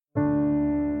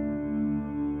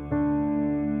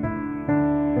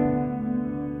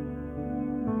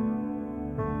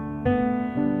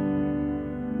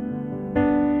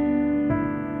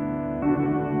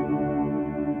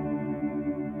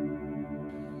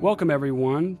Welcome,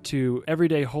 everyone, to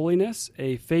Everyday Holiness,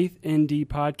 a Faith ND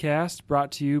podcast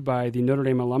brought to you by the Notre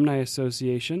Dame Alumni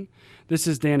Association. This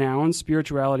is Dan Allen,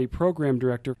 Spirituality Program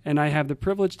Director, and I have the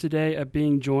privilege today of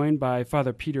being joined by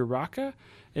Father Peter Rocca,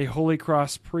 a Holy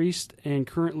Cross priest and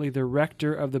currently the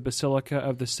rector of the Basilica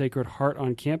of the Sacred Heart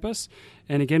on campus.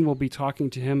 And again, we'll be talking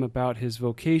to him about his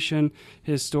vocation,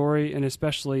 his story, and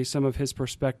especially some of his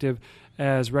perspective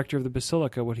as rector of the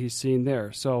Basilica, what he's seen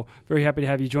there. So very happy to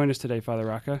have you join us today, Father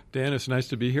Rocca. Dan, it's nice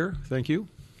to be here. Thank you.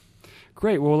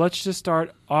 Great. Well, let's just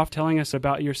start off telling us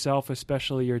about yourself,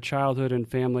 especially your childhood and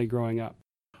family growing up.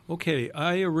 Okay,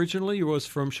 I originally was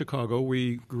from Chicago.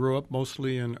 We grew up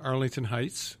mostly in Arlington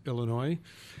Heights, Illinois.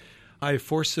 I have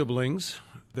four siblings.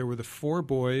 There were the four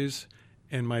boys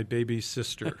and my baby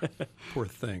sister. Poor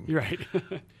thing. Right.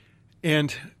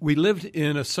 And we lived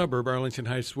in a suburb, Arlington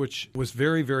Heights, which was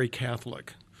very, very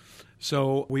Catholic.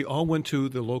 So we all went to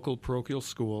the local parochial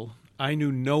school. I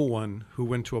knew no one who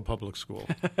went to a public school.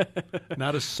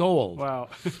 Not a soul. Wow.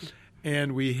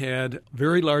 And we had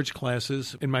very large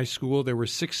classes. In my school, there were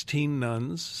 16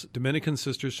 nuns, Dominican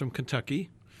sisters from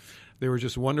Kentucky. They were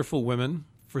just wonderful women.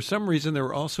 For some reason, there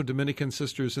were also Dominican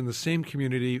sisters in the same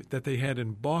community that they had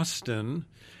in Boston.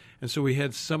 And so we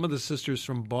had some of the sisters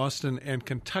from Boston and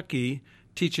Kentucky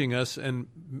teaching us, and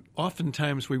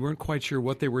oftentimes we weren't quite sure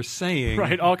what they were saying.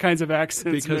 Right, all kinds of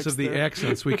accents. Because of the there.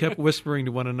 accents. We kept whispering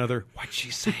to one another, "What'd she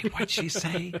say? What'd she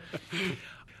say?"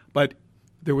 But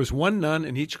there was one nun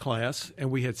in each class, and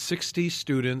we had 60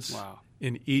 students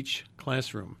in each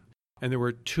classroom. And there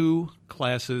were two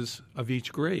classes of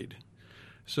each grade.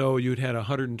 So you'd had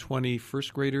 120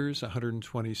 first graders,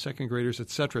 120 second graders,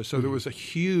 etc. So there was a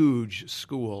huge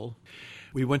school.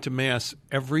 We went to Mass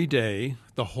every day,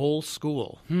 the whole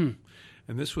school. And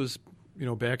this was,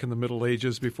 back in the Middle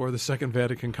Ages before the Second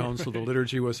Vatican Council. The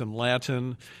liturgy was in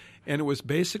Latin. And it was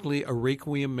basically a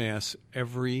Requiem Mass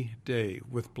every day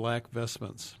with black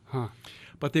vestments.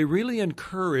 But they really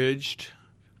encouraged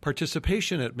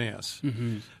participation at Mass.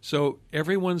 So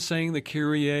everyone sang the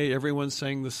Kyrie, everyone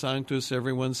sang the Sanctus,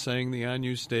 everyone sang the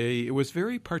Agnus Dei. It was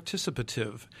very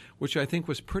participative, which I think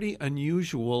was pretty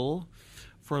unusual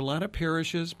for a lot of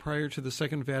parishes prior to the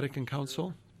Second Vatican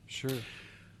Council. Sure.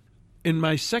 In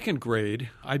my second grade,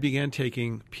 I began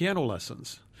taking piano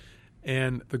lessons.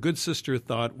 And the good sister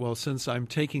thought, well, since I'm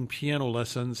taking piano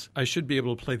lessons, I should be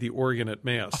able to play the organ at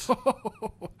Mass.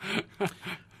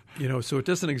 So it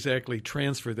doesn't exactly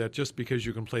transfer that just because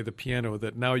you can play the piano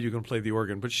that now you can play the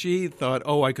organ. But she thought,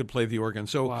 I could play the organ.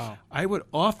 So I would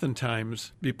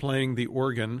oftentimes be playing the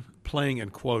organ, playing in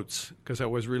quotes, because I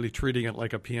was really treating it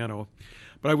like a piano.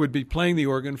 But I would be playing the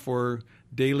organ for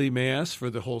daily Mass,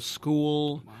 for the whole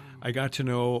school. I got to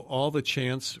know all the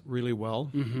chants really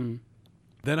well.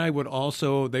 Then they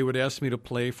would ask me to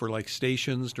play for like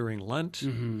stations during Lent.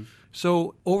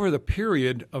 So over the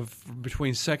period of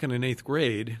between second and eighth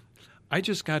grade, I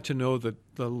just got to know the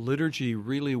liturgy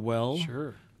really well,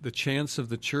 the chants of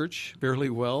the church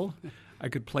fairly well. I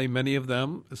could play many of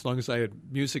them as long as I had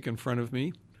music in front of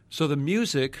me. So the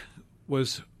music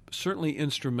was certainly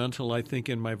instrumental, I think,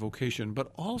 in my vocation,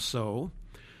 but also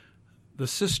the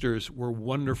sisters were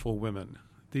wonderful women.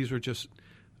 These were just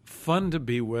fun to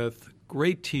be with,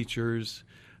 great teachers,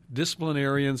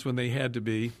 disciplinarians when they had to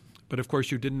be. But, of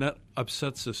course, you did not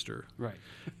upset sister. Right.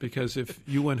 Because if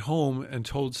you went home and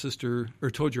told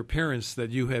your parents that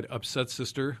you had upset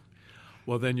sister,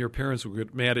 well, then your parents would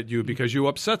get mad at you because you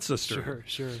upset sister.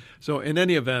 Sure. So in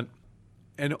any event,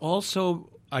 and also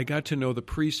I got to know the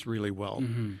priests really well.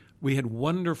 We had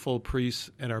wonderful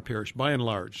priests in our parish, by and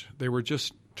large. They were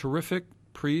just terrific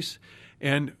priests,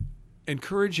 and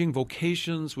encouraging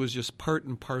vocations was just part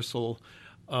and parcel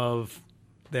of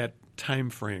that time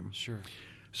frame. Sure.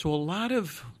 So a lot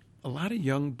of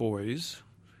young boys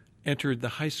entered the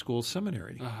high school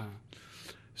seminary.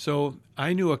 So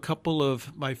I knew a couple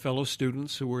of my fellow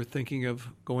students who were thinking of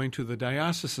going to the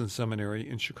diocesan seminary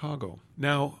in Chicago.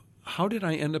 Now, how did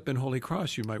I end up in Holy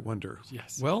Cross, you might wonder?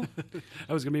 Yes. Well, that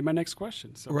was going to be my next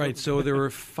question. Right. So there were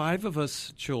 5 of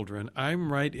us children.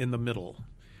 I'm right in the middle.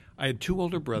 I had 2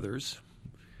 older brothers.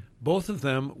 Both of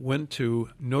them went to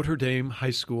Notre Dame High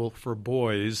School for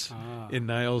Boys in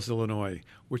Niles, Illinois,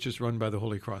 which is run by the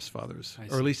Holy Cross Fathers,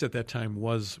 or at least at that time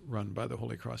was run by the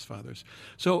Holy Cross Fathers.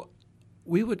 So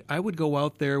I would go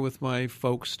out there with my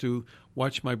folks to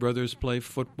watch my brothers play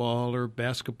football or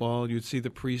basketball. You'd see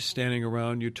the priests standing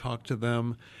around. You'd talk to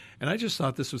them. And I just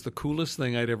thought this was the coolest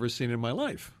thing I'd ever seen in my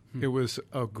life. It was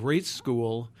a great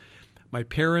school. My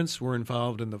parents were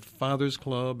involved in the Father's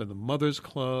Club and the Mother's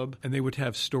Club, and they would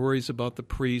have stories about the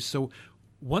priests. So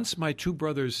once my two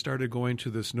brothers started going to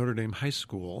this Notre Dame high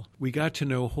school, we got to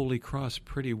know Holy Cross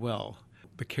pretty well.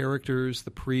 The characters,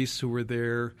 the priests who were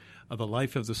there, the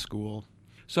life of the school.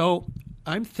 So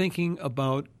I'm thinking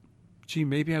about,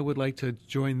 maybe I would like to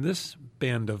join this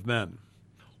band of men.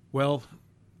 Well,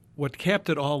 what capped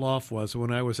it all off was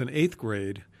when I was in 8th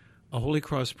grade, a Holy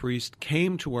Cross priest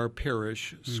came to our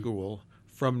parish school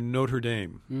from Notre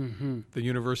Dame, the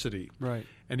university. Right.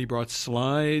 And he brought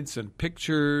slides and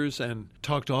pictures and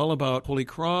talked all about Holy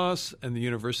Cross and the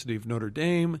University of Notre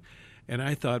Dame. And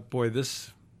I thought, boy,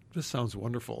 this sounds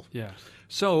wonderful. Yeah.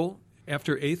 So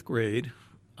after 8th grade,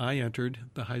 I entered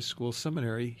the high school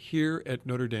seminary here at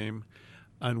Notre Dame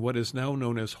on what is now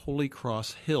known as Holy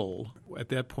Cross Hill. At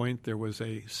that point, there was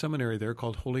a seminary there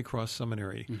called Holy Cross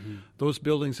Seminary. Those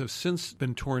buildings have since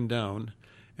been torn down,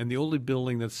 and the only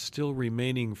building that's still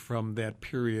remaining from that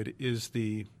period is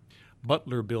the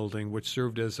Butler building, which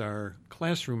served as our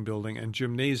classroom building and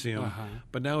gymnasium.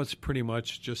 But now it's pretty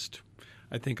much just,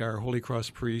 I think, our Holy Cross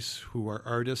priests who are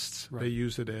artists. Right. They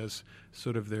use it as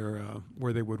sort of their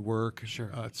where they would work,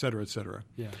 et cetera, et cetera.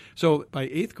 Yeah. So by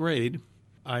 8th grade,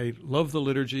 I loved the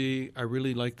liturgy. I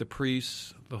really liked the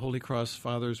priests. The Holy Cross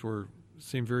fathers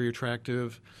seemed very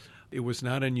attractive. It was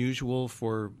not unusual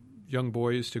for young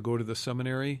boys to go to the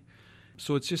seminary.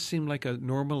 So it just seemed like a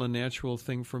normal and natural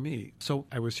thing for me. So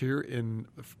I was here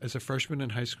as a freshman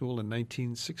in high school in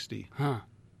 1960.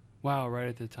 Wow, right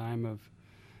at the time of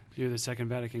the Second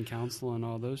Vatican Council and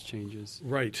all those changes.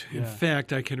 Right. Yeah. In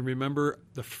fact, I can remember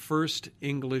the first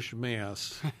English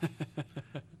Mass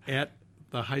at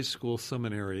the high school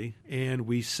seminary, and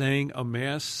we sang a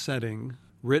Mass setting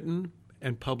written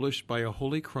and published by a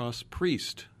Holy Cross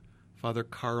priest, Father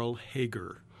Carl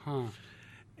Hager.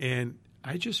 And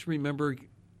I just remember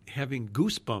having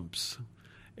goosebumps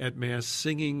at Mass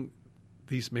singing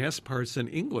these Mass parts in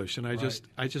English, and I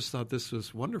just thought this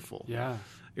was wonderful. Yeah.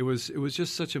 It was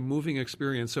just such a moving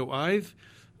experience. So I've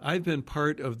been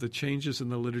part of the changes in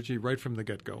the liturgy right from the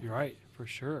get-go. You're right, for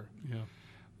sure. Yeah.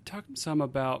 Talk some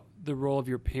about the role of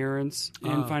your parents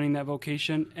in finding that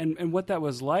vocation and what that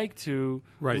was like to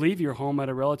leave your home at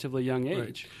a relatively young age.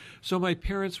 Right. So my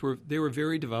parents were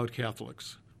very devout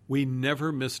Catholics. We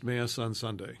never missed Mass on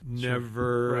Sunday.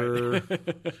 Never.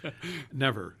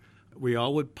 Never. We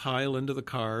all would pile into the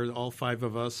car, all 5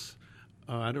 of us.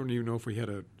 I don't even know if we had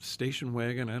a station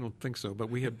wagon. I don't think so, but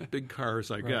we had big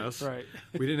cars, I guess. Right.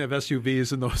 We didn't have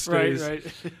SUVs in those days. Right.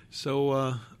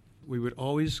 So we would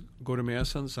always go to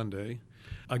Mass on Sunday.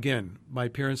 Again, my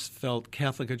parents felt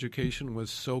Catholic education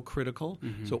was so critical,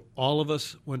 so all of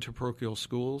us went to parochial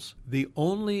schools. The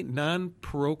only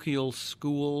non-parochial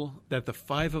school that the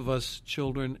 5 of us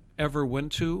children ever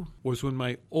went to was when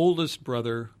my oldest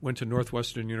brother went to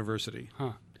Northwestern University.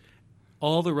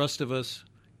 All the rest of us,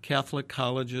 Catholic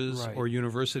colleges or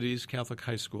universities, Catholic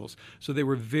high schools. So they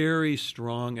were very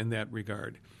strong in that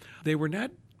regard. They were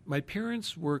not. My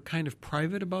parents were kind of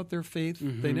private about their faith.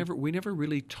 We never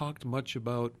really talked much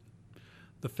about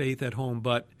the faith at home,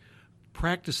 but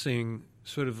practicing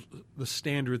sort of the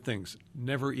standard things,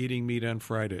 never eating meat on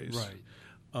Fridays.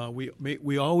 Right.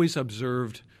 We always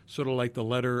observed sort of like the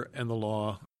letter and the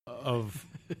law of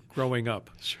growing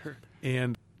up. Sure.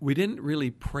 And we didn't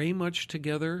really pray much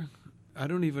together. I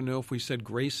don't even know if we said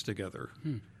grace together.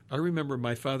 I remember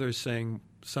my father saying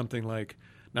something like,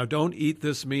 "Now, don't eat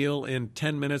this meal in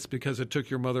 10 minutes because it took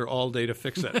your mother all day to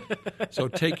fix it. So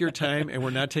take your time, and we're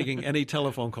not taking any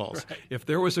telephone calls." Right. If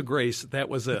there was a grace, that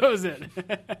was it. That was it.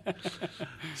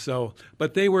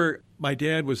 But my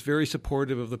dad was very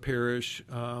supportive of the parish,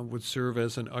 would serve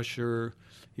as an usher.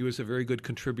 He was a very good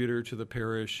contributor to the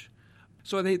parish.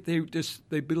 So they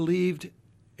believed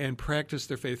and practiced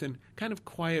their faith in kind of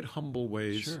quiet, humble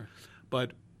ways,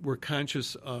 but were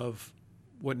conscious of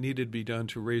what needed to be done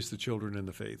to raise the children in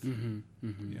the faith.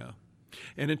 Yeah.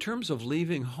 And in terms of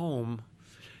leaving home,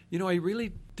 I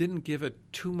really didn't give it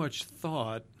too much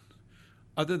thought,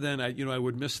 other than I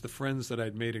would miss the friends that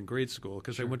I'd made in grade school,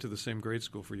 because I went to the same grade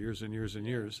school for years and years and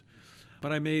years.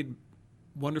 But I made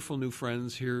wonderful new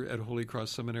friends here at Holy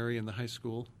Cross Seminary in the high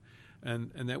school,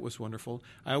 and that was wonderful.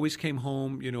 I always came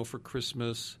home, for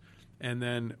Christmas, and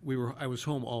then I was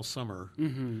home all summer.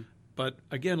 But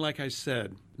again, like I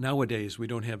said, nowadays we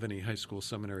don't have any high school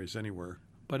seminaries anywhere.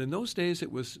 But in those days,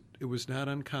 it was not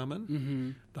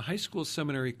uncommon. The high school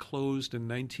seminary closed in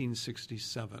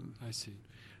 1967. I see.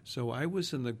 So I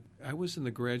was in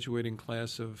the graduating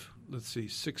class of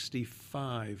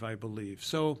 65, I believe.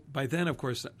 So by then, of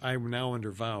course, I'm now under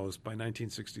vows by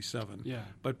 1967. Yeah.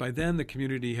 But by then, the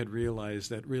community had realized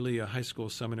that really a high school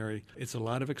seminary, it's a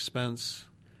lot of expense,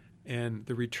 and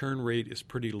the return rate is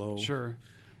pretty low. Sure.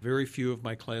 Very few of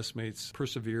my classmates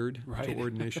persevered right. to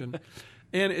ordination.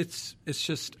 And it's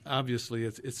just, obviously,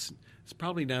 it's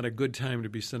probably not a good time to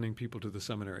be sending people to the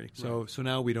seminary. So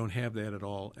now we don't have that at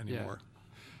all anymore. Yeah.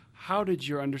 How did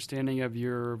your understanding of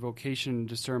your vocation and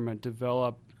discernment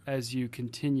develop as you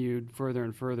continued further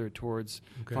and further towards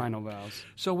final vows?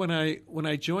 So when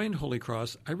I joined Holy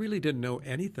Cross, I really didn't know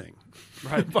anything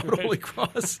about Holy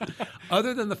Cross,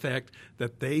 other than the fact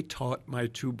that they taught my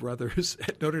two brothers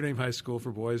at Notre Dame High School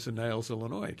for Boys in Niles,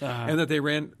 Illinois, and that they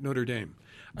ran Notre Dame.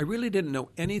 I really didn't know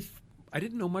I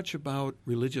didn't know much about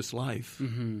religious life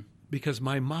because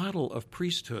my model of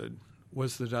priesthood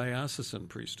was the diocesan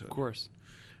priesthood. Of course.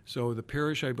 So the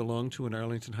parish I belonged to in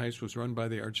Arlington Heights was run by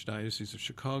the Archdiocese of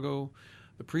Chicago.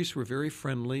 The priests were very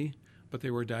friendly, but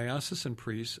they were diocesan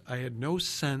priests. I had no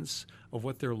sense of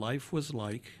what their life was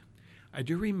like. I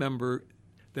do remember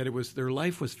that their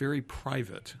life was very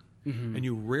private, and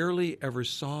you rarely ever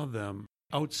saw them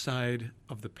outside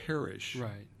of the parish.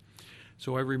 Right.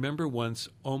 So I remember once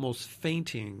almost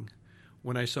fainting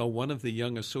when I saw one of the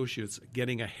young associates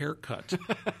getting a haircut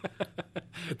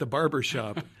at the barber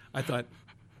shop. I thought,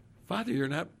 Father, you're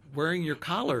not wearing your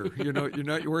collar. You're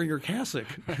not wearing your cassock.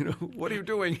 What are you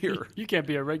doing here? You can't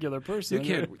be a regular person.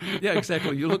 You can't. Yeah,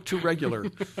 exactly. You look too regular.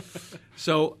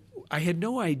 So I had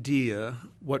no idea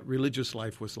what religious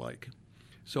life was like.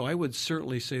 So I would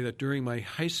certainly say that during my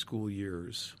high school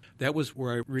years, that was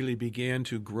where I really began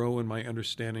to grow in my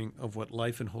understanding of what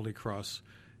life in Holy Cross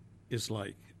is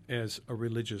like as a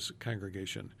religious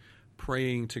congregation.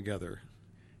 Praying together,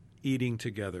 eating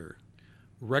together,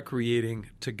 recreating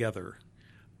together,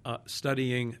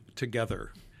 studying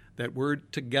together. That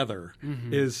word together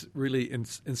is really, in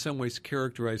some ways,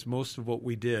 characterized most of what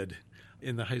we did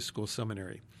in the high school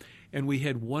seminary. And we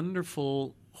had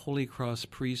wonderful Holy Cross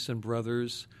priests and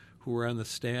brothers who were on the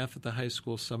staff at the high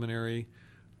school seminary,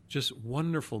 just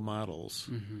wonderful models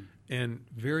and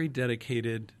very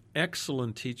dedicated,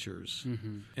 excellent teachers,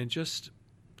 and just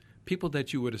people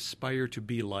that you would aspire to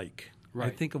be like. Right. I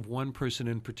think of one person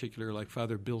in particular, like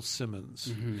Father Bill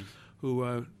Simmons,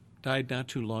 who died not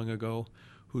too long ago,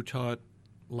 who taught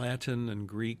Latin and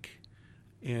Greek.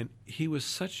 And he was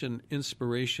such an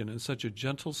inspiration and such a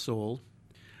gentle soul.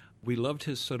 We loved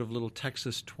his sort of little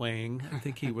Texas twang. I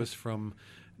think he was from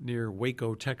near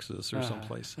Waco, Texas or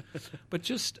someplace. But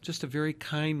just a very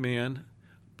kind man,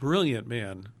 brilliant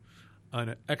man,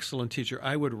 an excellent teacher.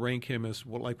 I would rank him as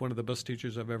like one of the best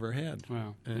teachers I've ever had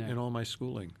in all my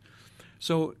schooling.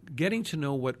 So getting to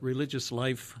know what religious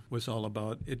life was all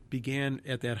about, it began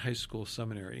at that high school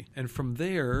seminary. And from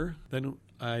there, then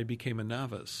I became a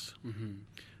novice.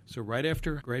 So right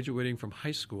after graduating from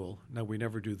high school, now we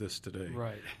never do this today.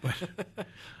 Right. But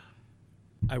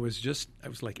I was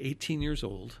like 18 years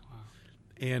old,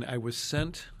 and I was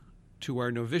sent to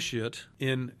our novitiate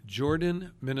in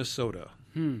Jordan, Minnesota.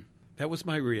 That was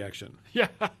my reaction. Yeah,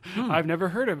 I've never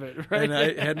heard of it, right? And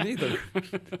I hadn't either.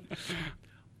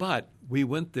 But we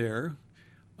went there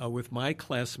with my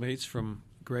classmates from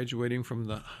graduating from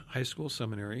the high school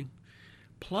seminary,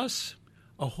 plus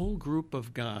a whole group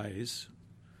of guys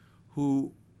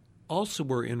who also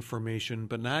were in formation,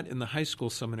 but not in the high school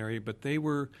seminary, but they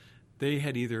were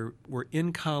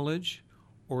in college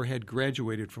or had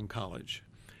graduated from college.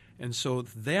 And so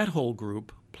that whole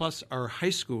group, plus our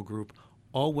high school group,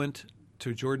 all went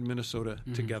to Jordan, Minnesota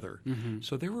together.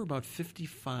 So there were about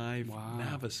 55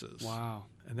 novices. Wow.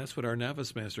 And that's what our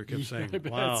novice master kept saying.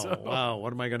 So. Wow,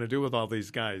 what am I going to do with all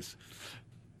these guys?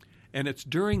 And it's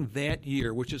during that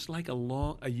year, which is like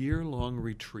a year-long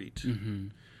retreat,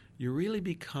 you really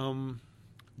become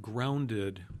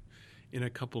grounded in a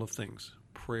couple of things.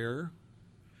 Prayer,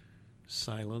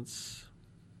 silence,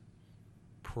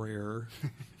 prayer,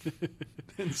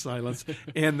 and silence,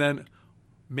 and then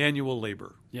manual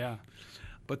labor. Yeah.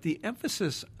 But the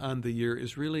emphasis on the year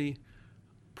is really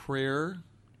prayer,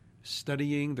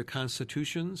 studying the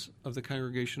constitutions of the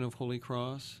Congregation of Holy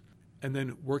Cross, and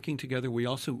then working together. We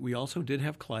also did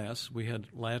have class. We had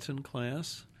Latin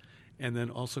class, and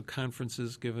then also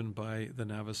conferences given by the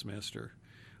novice master.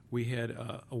 We had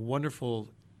a wonderful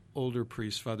older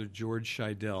priest, Father George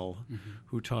Scheidel,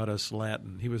 who taught us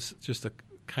Latin. He was just a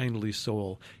kindly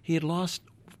soul. He had lost,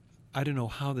 I don't know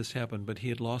how this happened, but he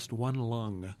had lost one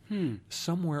lung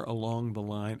somewhere along the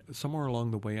line, somewhere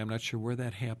along the way. I'm not sure where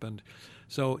that happened.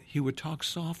 So he would talk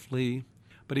softly,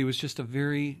 but he was just a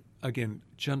very, again,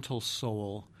 gentle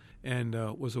soul and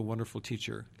was a wonderful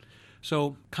teacher.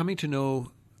 So coming to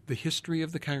know the history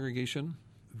of the congregation,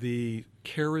 the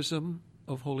charism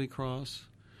of Holy Cross,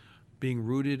 being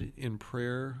rooted in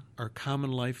prayer, our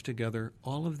common life together,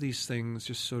 all of these things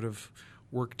just sort of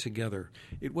work together.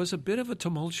 It was a bit of a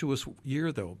tumultuous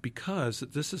year, though, because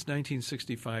this is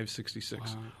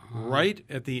 1965-66, right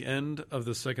at the end of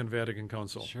the Second Vatican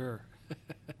Council. Sure.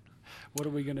 What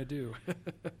are we going to do?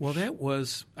 Well, that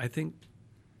was, I think,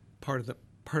 part of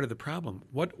the problem.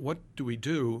 What do we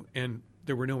do? And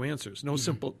there were no answers, no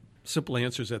simple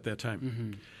answers at that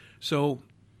time. So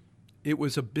it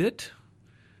was a bit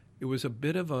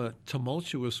of a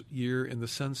tumultuous year in the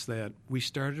sense that we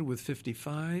started with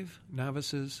 55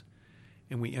 novices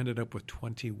and we ended up with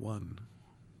 21.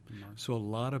 So a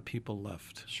lot of people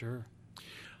left. Sure.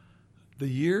 The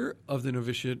year of the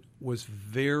novitiate was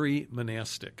very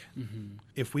monastic.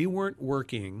 If we weren't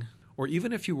working, or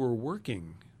even if you were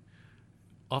working,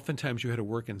 oftentimes you had to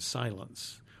work in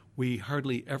silence. We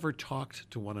hardly ever talked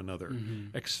to one another,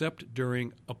 except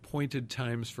during appointed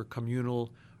times for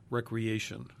communal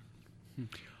recreation.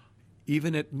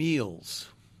 Even at meals,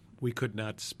 we could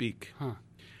not speak.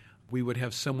 We would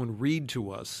have someone read to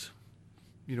us,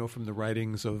 from the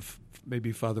writings of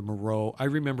maybe Father Moreau. I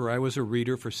remember I was a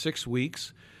reader for 6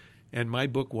 weeks, and my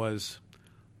book was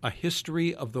A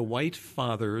History of the White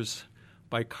Fathers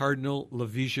by Cardinal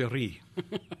Lavigerie,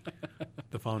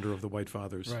 the founder of the White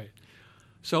Fathers. Right.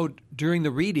 So during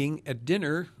the reading at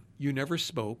dinner, you never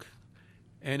spoke,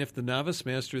 and if the novice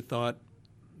master thought,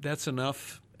 that's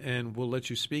enough and we'll let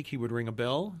you speak, he would ring a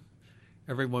bell.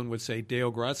 Everyone would say, Deo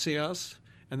gratias,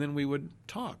 and then we would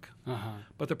talk.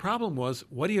 But the problem was,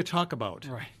 what do you talk about?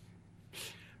 Right.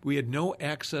 We had no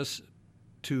access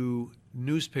to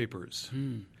newspapers,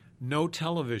 no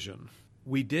television.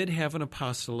 We did have an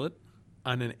apostolate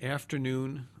on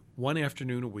one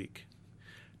afternoon a week,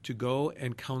 to go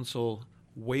and counsel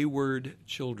wayward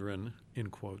children, in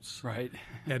quotes, right,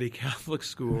 at a Catholic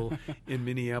school in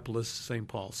Minneapolis, St.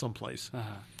 Paul, someplace.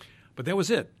 But that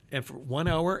was it. And for 1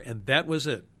 hour, and that was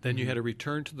it. Then you had to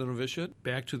return to the novitiate,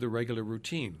 back to the regular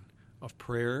routine of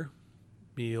prayer,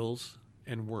 meals,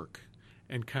 and work,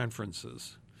 and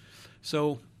conferences.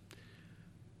 So,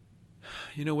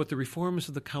 with the reforms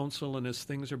of the council and as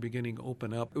things are beginning to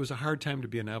open up, it was a hard time to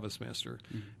be a novice master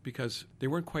because they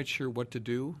weren't quite sure what to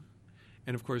do.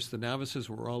 And, of course, the novices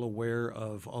were all aware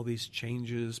of all these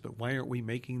changes, but why aren't we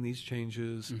making these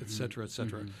changes, et cetera, et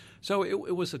cetera. So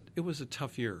it was a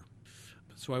tough year.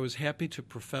 So I was happy to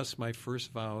profess my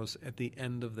first vows at the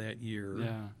end of that year.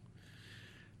 Yeah.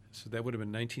 So that would have been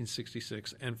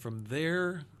 1966. And from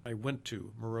there, I went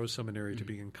to Moreau Seminary to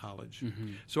begin college.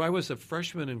 So I was a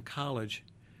freshman in college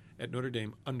at Notre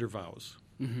Dame under vows.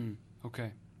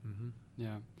 Okay.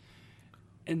 Yeah.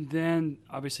 And then,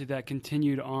 obviously, that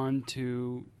continued on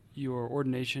to your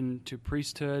ordination to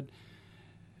priesthood.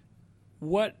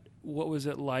 What was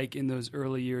it like in those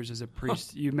early years as a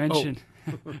priest? You mentioned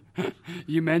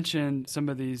you mentioned some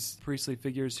of these priestly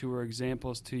figures who were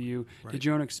examples to you. Right. Did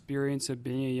your own experience of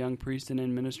being a young priest and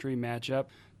in ministry match up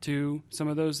to some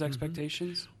of those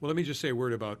expectations? Well, let me just say a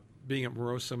word about being at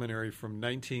Moreau Seminary from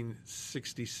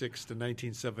 1966 to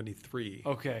 1973.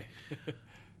 Okay.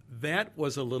 That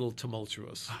was a little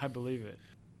tumultuous. I believe it.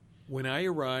 When I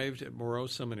arrived at Moreau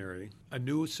Seminary, a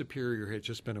new superior had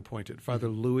just been appointed, Father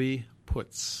Louis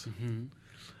Putz.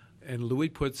 And Louis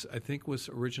Putz, I think, was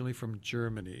originally from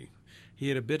Germany. He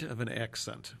had a bit of an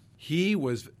accent. He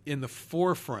was in the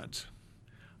forefront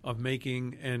of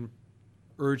making and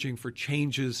urging for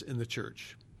changes in the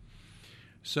church.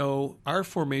 So our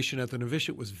formation at the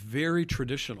novitiate was very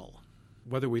traditional,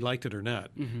 whether we liked it or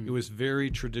not. It was very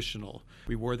traditional.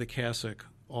 We wore the cassock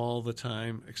all the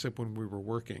time, except when we were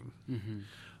working.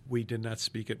 We did not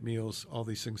speak at meals, all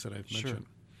these things that I've mentioned.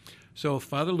 So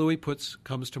Father Louis Putz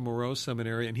comes to Moreau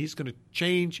Seminary, and he's going to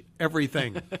change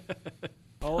everything.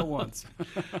 All at once.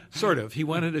 Sort of. He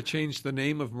wanted to change the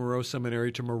name of Moreau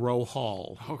Seminary to Moreau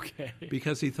Hall. Okay.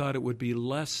 Because he thought it would be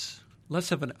less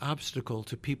of an obstacle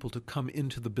to people to come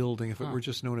into the building if it were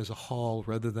just known as a hall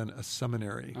rather than a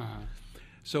seminary.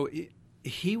 So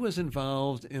he was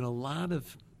involved in a lot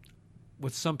of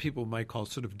what some people might call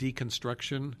sort of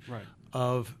deconstruction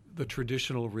of the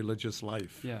traditional religious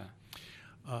life. Yeah.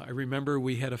 I remember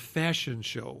we had a fashion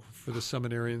show for the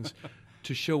seminarians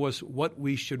to show us what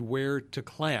we should wear to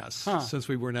class, since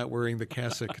we were not wearing the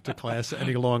cassock to class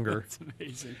any longer. That's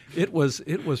amazing. It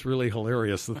was really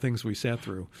hilarious, the things we sat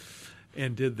through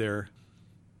and did there.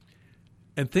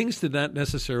 And things did not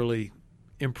necessarily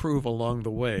improve along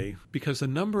the way because a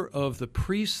number of the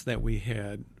priests that we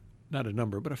had, not a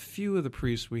number, but a few of the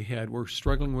priests we had were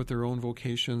struggling with their own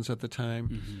vocations at the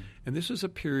time. And this was a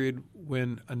period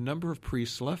when a number of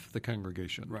priests left the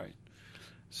congregation. Right.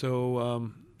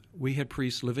 So we had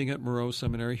priests living at Moreau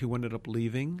Seminary who ended up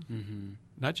leaving,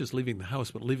 not just leaving the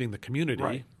house, but leaving the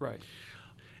community. Right.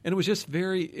 And it was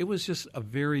just a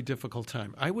very difficult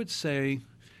time. I would say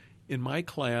in my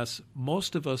class,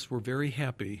 most of us were very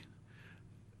happy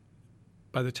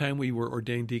by the time we were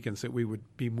ordained deacons that we would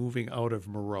be moving out of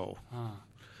Moreau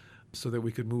so that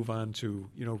we could move on to,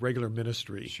 regular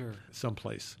ministry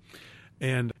someplace.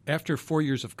 And after 4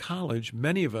 years of college,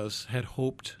 many of us had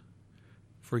hoped,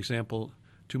 for example,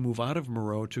 to move out of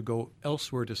Moreau to go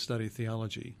elsewhere to study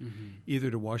theology,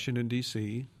 either to Washington,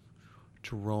 D.C.,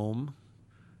 to Rome,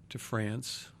 to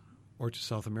France, or to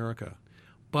South America.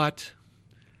 But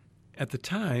at the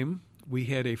time, we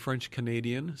had a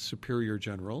French-Canadian superior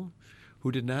general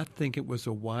who did not think it was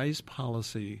a wise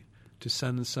policy to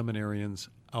send seminarians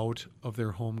out of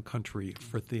their home country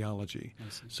for theology.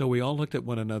 So we all looked at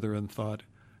one another and thought,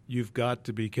 you've got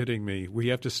to be kidding me. We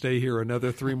have to stay here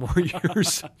another 3 more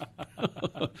years.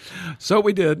 So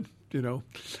we did,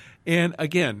 And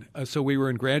again, so we were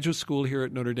in graduate school here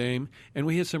at Notre Dame, and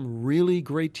we had some really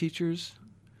great teachers,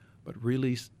 but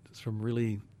some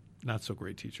really not so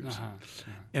great teachers.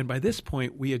 And by this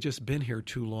point, we had just been here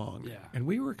too long. And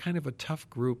we were kind of a tough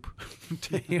group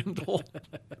to handle,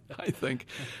 I think,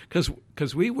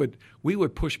 because we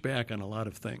would push back on a lot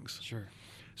of things. Sure.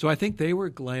 So I think they were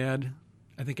glad.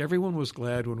 I think everyone was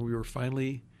glad when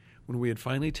we had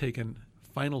finally taken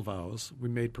final vows. We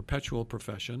made perpetual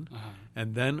profession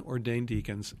and then ordained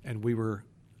deacons, and we were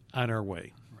on our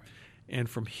way. Right. And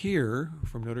from here,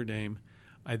 from Notre Dame,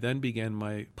 I then began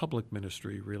my public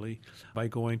ministry, really, by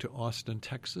going to Austin,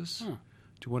 Texas,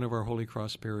 to one of our Holy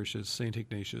Cross parishes, St.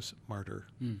 Ignatius Martyr.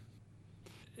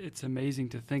 It's amazing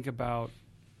to think about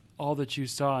all that you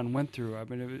saw and went through. I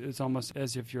mean, it's almost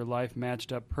as if your life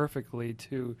matched up perfectly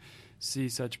to see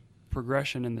such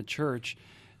progression in the church.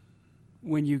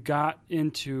 When you got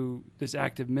into this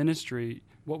active ministry,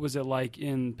 what was it like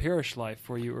in parish life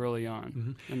for you early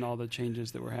on and all the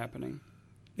changes that were happening?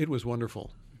 It was wonderful.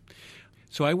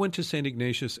 So I went to St.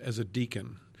 Ignatius as a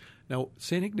deacon. Now,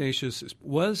 St. Ignatius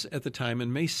was at the time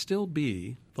and may still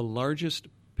be the largest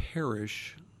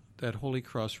parish that Holy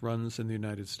Cross runs in the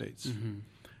United States.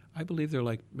 I believe there are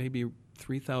like maybe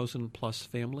 3,000 plus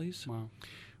families. Wow.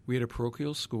 We had a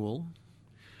parochial school.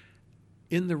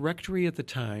 In the rectory at the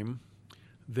time,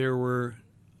 there were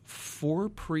 4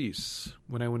 priests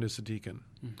when I went as a deacon.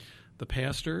 The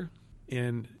pastor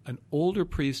and an older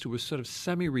priest who was sort of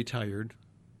semi-retired,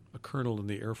 a colonel in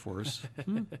the Air Force,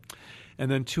 and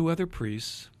then 2 other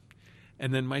priests,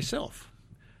 and then myself.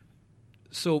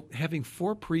 So having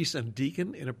 4 priests and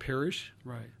deacon in a parish,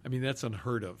 right? I mean, that's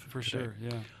unheard of. For sure,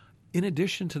 yeah. In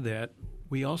addition to that,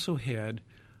 we also had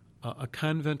a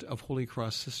convent of Holy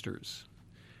Cross sisters,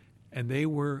 and they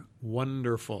were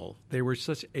wonderful. They were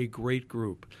such a great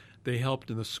group. They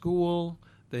helped in the school,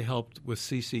 they helped with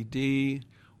CCD,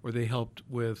 or they helped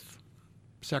with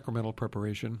sacramental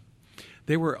preparation.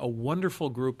 They were a wonderful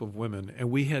group of women, and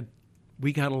we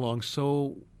got along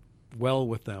so well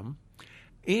with them.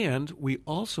 And we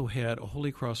also had a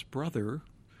Holy Cross brother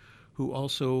who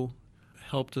also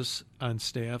helped us on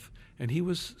staff, and he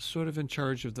was sort of in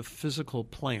charge of the physical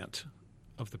plant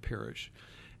of the parish.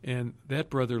 And that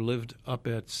brother lived up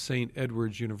at St.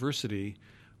 Edward's University,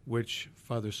 which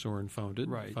Father Soren founded,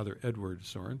 Father Edward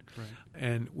Soren,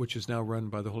 and which is now run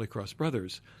by the Holy Cross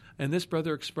Brothers. And this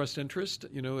brother expressed interest,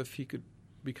 if he could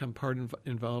become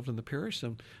involved in the parish.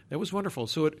 And that was wonderful.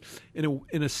 So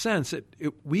in a sense,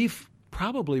 we've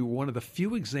probably one of the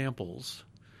few examples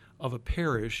of a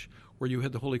parish where you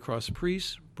had the Holy Cross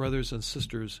priests, brothers and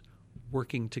sisters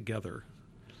working together.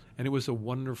 And it was a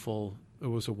wonderful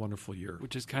year.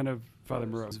 Which is kind of Father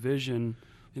Moreau's vision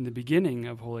in the beginning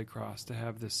of Holy Cross, to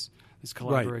have this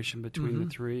collaboration between the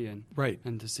three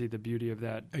and to see the beauty of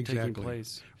that taking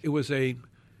place. It was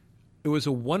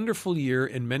a wonderful year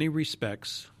in many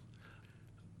respects.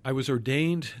 I was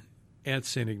ordained at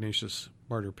St. Ignatius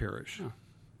Martyr Parish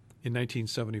in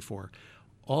 1974.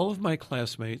 All of my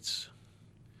classmates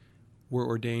were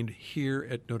ordained here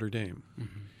at Notre Dame.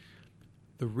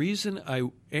 The reason I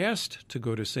asked to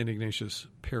go to St. Ignatius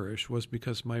Parish was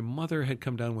because my mother had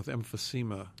come down with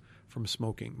emphysema from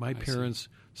smoking. My parents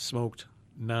smoked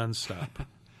nonstop.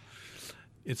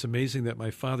 It's amazing that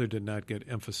my father did not get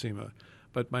emphysema.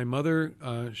 But my mother,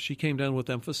 she came down with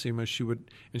emphysema.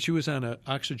 She was on an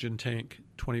oxygen tank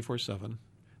 24/7.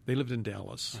 They lived in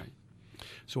Dallas. Right.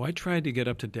 So I tried to get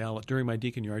up to Dallas. During my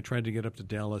deacon year, I tried to get up to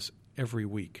Dallas every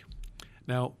week.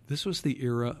 Now, this was the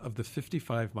era of the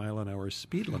 55-mile-an-hour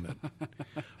speed limit.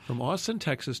 From Austin,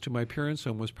 Texas to my parents'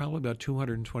 home was probably about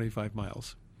 225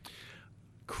 miles.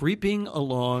 Creeping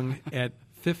along at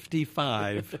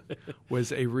 55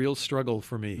 was a real struggle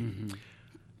for me.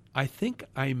 I think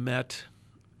I met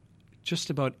just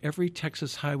about every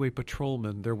Texas highway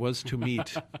patrolman there was to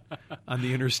meet on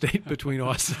the interstate between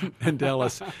Austin and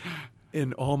Dallas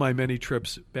in all my many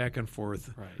trips back and forth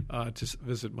to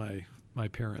visit my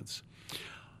parents.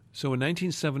 So in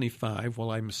 1975,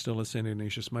 while I'm still at St.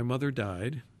 Ignatius, my mother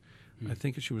died. I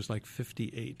think she was like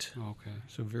 58. Okay.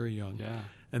 So very young. Yeah.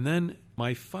 And then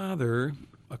my father,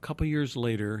 a couple years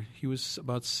later, he was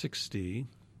about 60.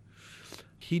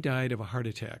 He died of a heart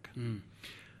attack.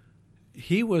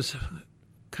 He was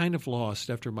kind of lost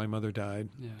after my mother died.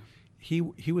 Yeah.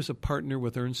 He was a partner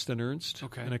with Ernst & Ernst,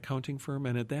 an accounting firm,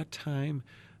 and at that time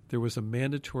there was a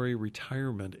mandatory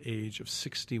retirement age of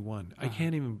 61.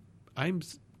 I'm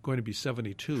going to be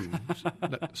 72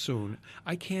 soon.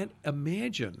 I can't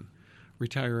imagine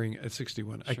retiring at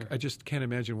 61. Sure. I just can't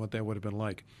imagine what that would have been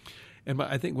like. And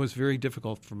I think it was very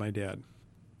difficult for my dad.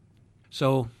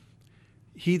 So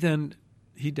he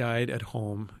died at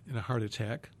home in a heart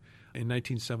attack in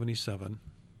 1977.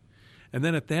 And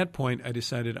then at that point, I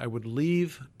decided I would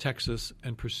leave Texas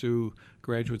and pursue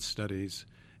graduate studies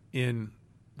in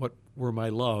what were my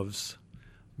loves,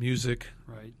 music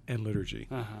and liturgy.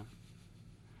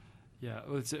 Yeah,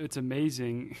 it's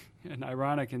amazing and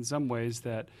ironic in some ways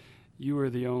that you were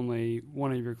the only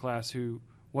one of your class who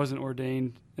wasn't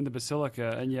ordained in the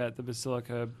Basilica, and yet the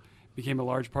Basilica became a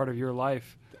large part of your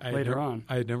life later on.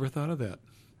 I had never thought of that.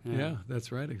 Yeah,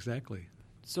 that's right, exactly.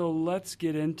 So let's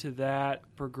get into that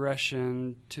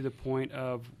progression to the point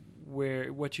of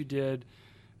what you did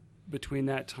between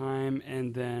that time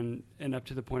and up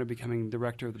to the point of becoming the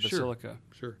rector of the Basilica.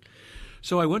 Sure.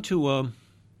 So I went to,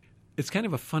 it's kind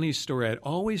of a funny story. I'd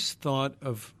always thought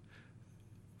of,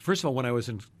 first of all, when I was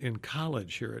in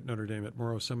college here at Notre Dame at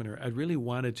Moreau Seminary, I really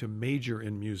wanted to major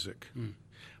in music.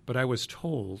 But I was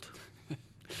told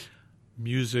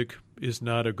music is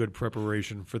not a good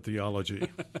preparation for theology.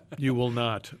 You will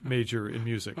not major in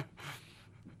music.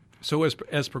 So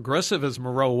as progressive as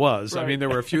Moreau was, I mean, there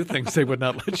were a few things they would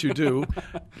not let you do,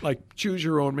 like choose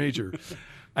your own major.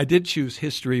 I did choose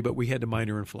history, but we had to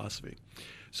minor in philosophy.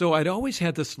 So I'd always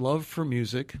had this love for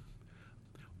music.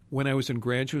 When I was in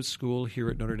graduate school here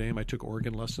at Notre Dame, I took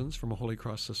organ lessons from a Holy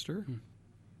Cross sister.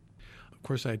 Of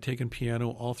course, I had taken piano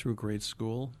all through grade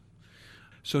school.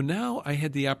 So now I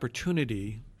had the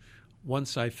opportunity,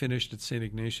 once I finished at St.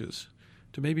 Ignatius,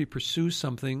 to maybe pursue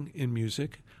something in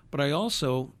music, but I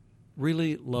also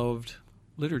really loved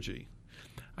liturgy.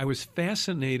 I was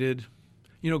fascinated,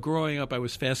 growing up, I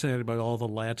was fascinated by all the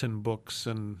Latin books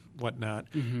and whatnot.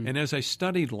 And as I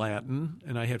studied Latin,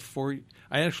 and I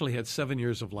actually had 7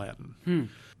 years of Latin.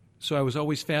 So I was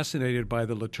always fascinated by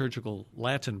the liturgical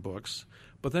Latin books.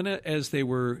 But then as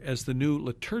the new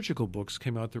liturgical books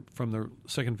came out from the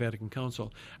Second Vatican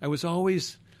Council, I was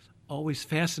always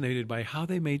fascinated by how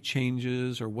they made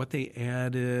changes or what they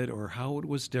added or how it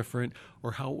was different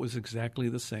or how it was exactly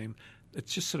the same. It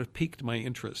just sort of piqued my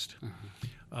interest,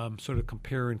 sort of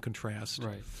compare and contrast.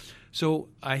 Right. So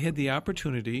I had the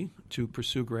opportunity to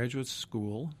pursue graduate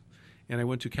school, and I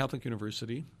went to Catholic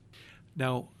University.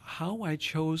 Now, how I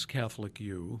chose Catholic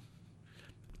U,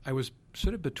 I was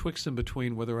sort of betwixt and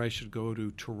between whether I should go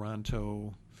to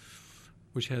Toronto,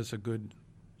 which has a good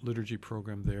liturgy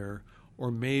program there,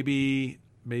 or maybe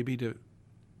to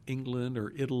England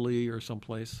or Italy or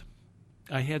someplace.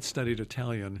 I had studied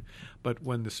Italian, but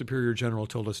when the Superior General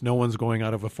told us no one's going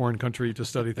out of a foreign country to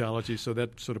study theology, so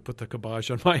that sort of put the kibosh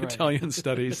on my Italian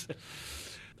studies.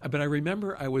 But I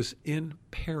remember I was in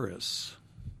Paris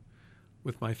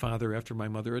with my father after my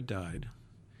mother had died,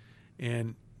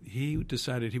 and he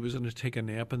decided he was going to take a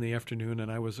nap in the afternoon,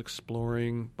 and I was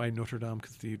exploring by Notre Dame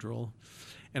Cathedral,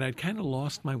 and I'd kind of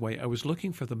lost my way. I was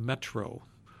looking for the metro,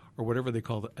 or whatever they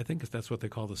call it. I think that's what they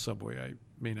call the subway. I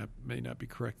may not be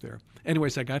correct there.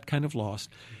 Anyways, I got kind of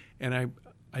lost, and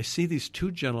I see these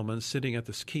two gentlemen sitting at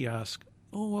this kiosk,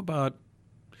 about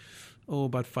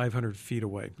 500 feet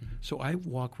away. So I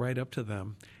walk right up to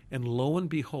them, and lo and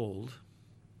behold,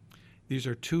 these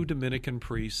are two Dominican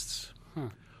priests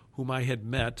whom I had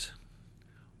met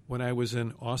when I was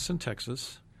in Austin,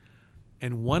 Texas,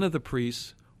 and one of the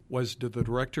priests was the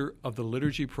director of the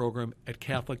liturgy program at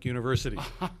Catholic University.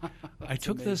 I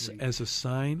took this as a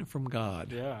sign from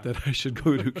God that I should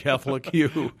go to Catholic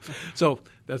U. So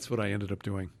that's what I ended up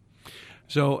doing.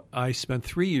 So I spent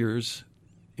 3 years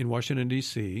in Washington,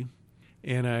 D.C.,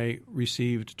 and I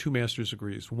received 2 master's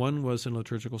degrees. One was in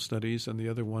liturgical studies, and the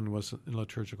other one was in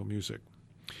liturgical music.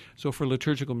 So for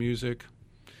liturgical music,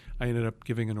 I ended up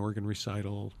giving an organ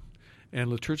recital, and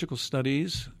liturgical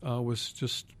studies was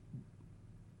just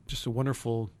a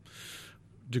wonderful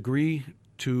degree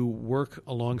to work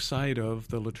alongside of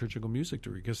the liturgical music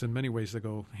degree, because in many ways they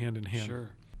go hand in hand. Sure.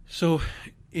 So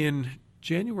in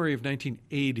January of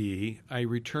 1980, I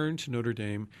returned to Notre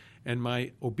Dame, and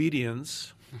my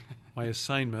obedience, my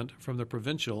assignment from the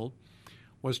provincial,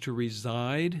 was to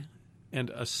reside and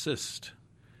assist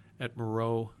at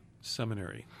Moreau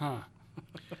Seminary.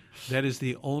 That is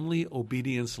the only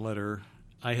obedience letter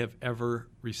I have ever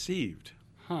received.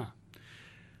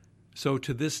 So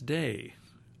to this day,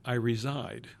 I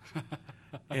reside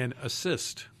and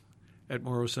assist at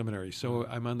Moreau Seminary. So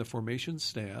I'm on the formation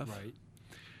staff. Right.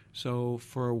 So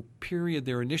for a period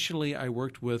there, initially I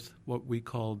worked with what we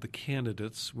called the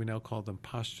candidates. We now call them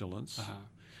postulants.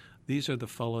 These are the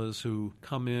fellows who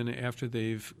come in after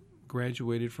they've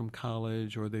graduated from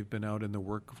college or they've been out in the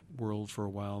work world for a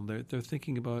while, and they're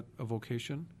thinking about a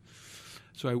vocation.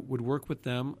 So I would work with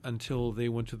them until they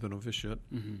went to the novitiate.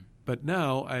 But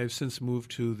now I have since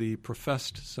moved to the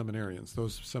professed seminarians,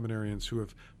 those seminarians who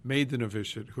have made the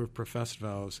novitiate, who have professed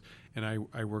vows, and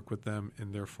I work with them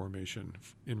in their formation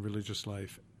in religious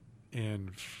life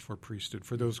and for priesthood,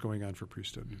 for those going on for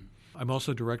priesthood. I'm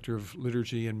also director of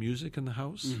liturgy and music in the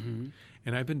house,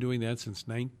 and I've been doing that since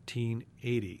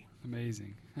 1980.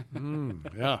 Amazing.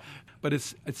 Yeah. But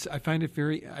it's I find it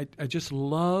very, I just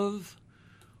love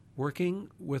working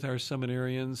with our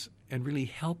seminarians and really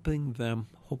helping them,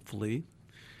 hopefully,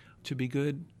 to be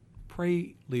good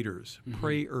pray leaders,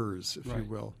 prayers, if you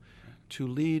will, to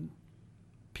lead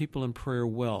people in prayer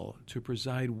well, to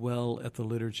preside well at the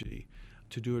liturgy,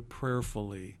 to do it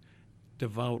prayerfully,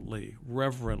 devoutly,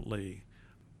 reverently,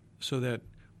 so that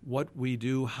what we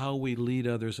do, how we lead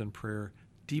others in prayer,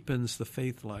 deepens the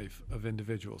faith life of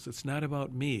individuals. It's not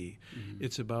about me.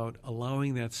 It's about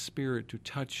allowing that Spirit to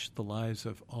touch the lives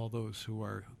of all those who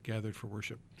are gathered for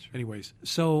worship. Anyways,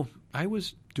 so I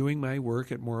was doing my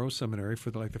work at Moreau Seminary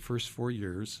for the first 4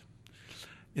 years.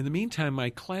 In the meantime,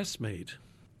 my classmate,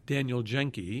 Daniel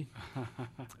Jenke,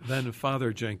 then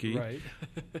Father Jenke,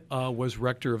 was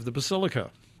rector of the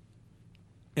Basilica.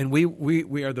 And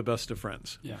we are the best of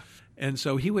friends. Yeah. And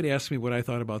so he would ask me what I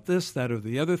thought about this, that, or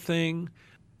the other thing,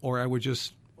 or I would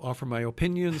just offer my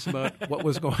opinions about what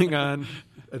was going on,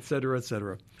 et cetera, et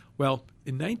cetera. Well,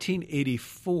 in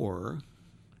 1984,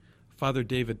 Father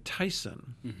David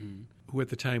Tyson, who at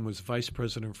the time was Vice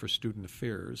President for Student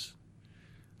Affairs,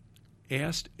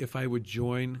 asked if I would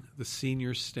join the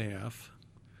senior staff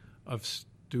of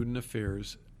Student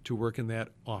Affairs to work in that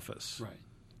office. Right.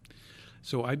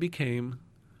 So I became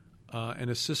an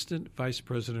assistant vice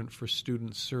president for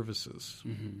student services,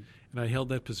 and I held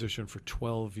that position for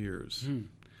 12 years,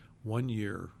 1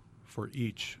 year for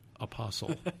each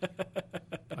apostle.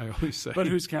 I always say. But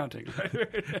who's counting?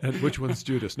 And which one's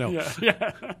Judas? No.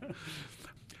 Yeah.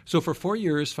 So for 4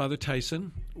 years, Father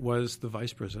Tyson was the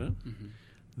vice president.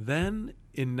 Then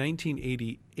in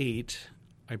 1988,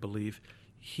 I believe,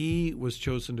 he was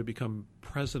chosen to become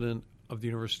president of the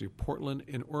University of Portland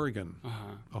in Oregon,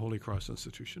 a Holy Cross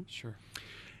institution. Sure.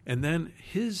 And then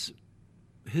his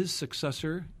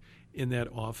successor in that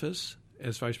office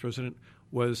as vice president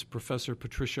was Professor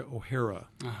Patricia O'Hara.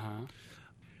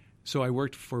 So I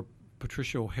worked for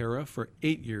Patricia O'Hara for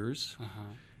 8 years,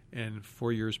 and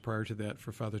 4 years prior to that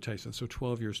for Father Tyson, so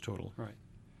 12 years total. Right.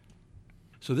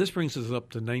 So this brings us up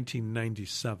to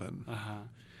 1997.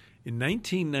 In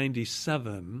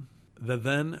 1997, the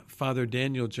then Father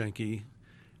Daniel Jenke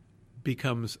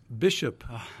becomes Bishop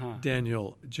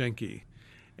Daniel Jenke,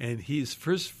 and his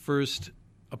first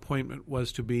appointment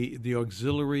was to be the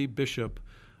auxiliary bishop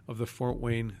of the Fort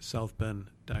Wayne South Bend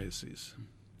Diocese.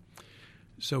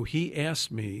 So he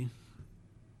asked me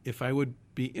if I would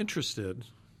be interested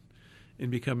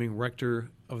in becoming rector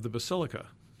of the Basilica.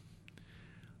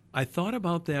 I thought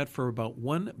about that for about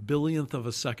 1/1000th of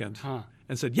a second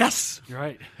and said, yes. You're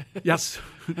right. Yes.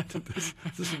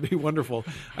 This would be wonderful.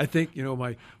 I think,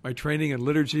 my training in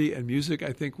liturgy and music,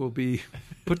 I think, will be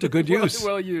put to good use.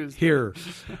 Well used. Here.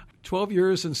 12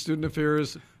 years in student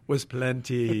affairs was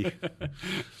plenty.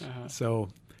 So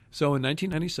in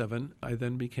 1997, I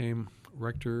then became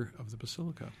rector of the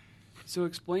Basilica. So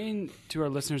explain to our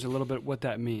listeners a little bit what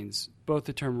that means, both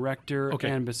the term rector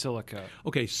and basilica.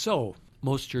 Okay, so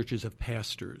most churches have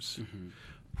pastors.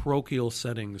 Parochial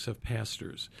settings have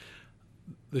pastors.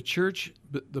 The church,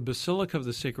 the Basilica of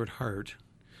the Sacred Heart,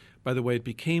 by the way, it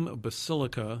became a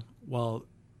basilica while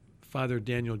Father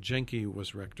Daniel Jenke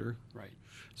was rector. Right.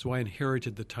 So I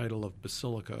inherited the title of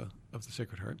Basilica of the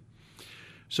Sacred Heart.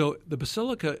 So the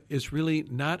Basilica is really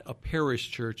not a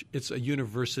parish church, it's a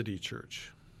university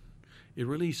church. It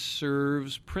really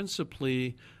serves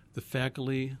principally the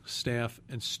faculty, staff,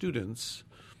 and students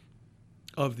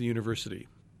of the university.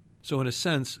 So in a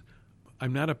sense,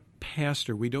 I'm not a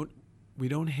pastor. We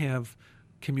don't have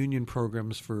communion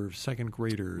programs for second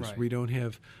graders. Right. We don't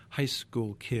have high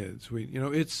school kids.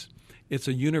 It's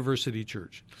a university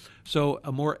church. So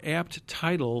a more apt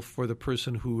title for the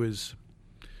person who is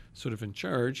sort of in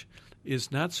charge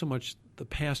is not so much the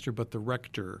pastor but the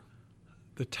rector.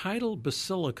 The title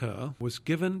Basilica was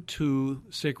given to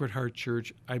Sacred Heart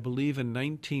Church, I believe, in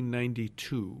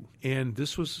 1992, and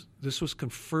this was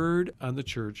conferred on the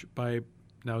church by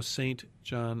now St.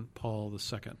 John Paul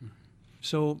II.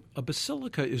 So a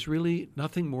basilica is really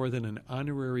nothing more than an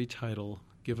honorary title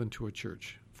given to a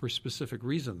church for specific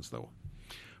reasons, though.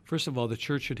 First of all, the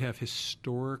church should have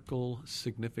historical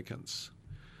significance.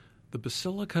 The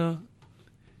basilica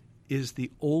is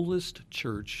the oldest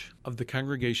church of the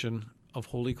Congregation of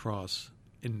Holy Cross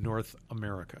in North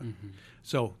America. Mm-hmm.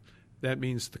 So that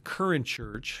means the current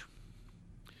church,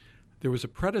 there was a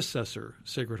predecessor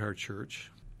Sacred Heart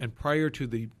Church, and prior to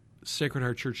the Sacred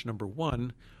Heart Church number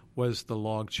 1 was the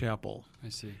log chapel. I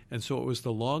see. And so it was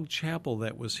the log chapel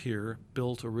that was here,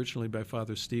 built originally by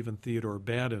Father Stephen Theodore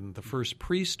Baden, the first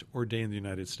priest ordained in the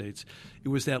United States. It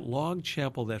was that log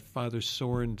chapel that Father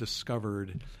Soren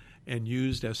discovered and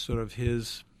used as sort of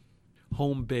his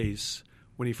home base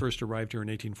when he first arrived here in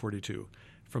 1842.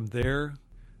 From there,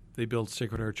 they built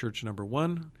Sacred Heart Church number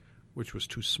 1, which was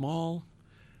too small,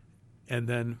 and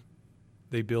then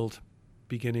they built,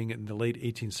 beginning in the late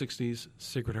 1860s,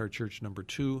 Sacred Heart Church number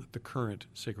 2, the current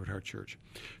Sacred Heart Church.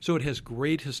 So it has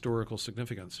great historical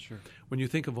significance. Sure. When you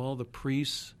think of all the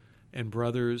priests and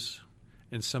brothers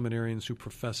and seminarians who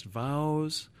professed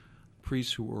vows,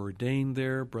 priests who were ordained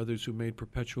there, brothers who made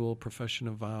perpetual profession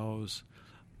of vows,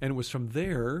 and it was from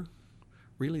there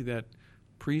really that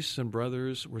priests and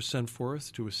brothers were sent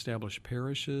forth to establish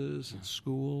parishes and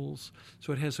schools.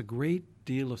 So it has a great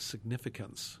deal of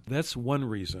significance. That's one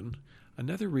reason.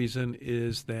 Another reason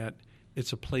is that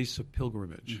it's a place of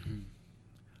pilgrimage. Mm-hmm.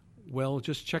 Well,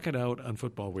 just check it out on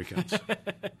football weekends.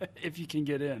 If you can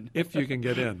get in. If you can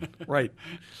get in, right.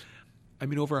 I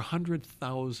mean, over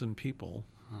 100,000 people,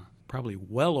 probably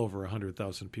well over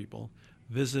 100,000 people,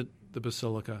 visit the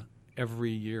Basilica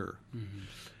every year. Mm-hmm.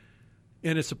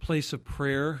 And it's a place of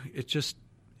prayer. It's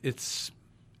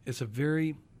a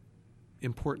very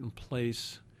important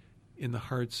place in the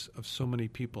hearts of so many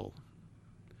people.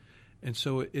 And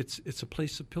so it's a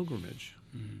place of pilgrimage.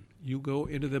 Mm-hmm. You go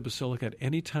into the basilica at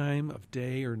any time of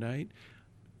day or night,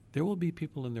 there will be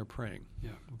people in there praying.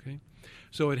 Yeah. Okay?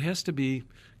 So it has to be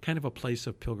kind of a place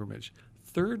of pilgrimage.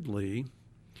 Thirdly,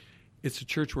 it's a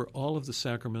church where all of the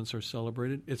sacraments are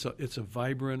celebrated. It's a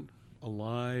vibrant,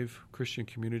 alive Christian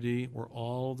community where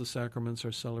all the sacraments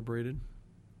are celebrated.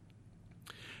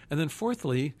 And then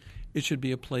fourthly, it should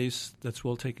be a place that's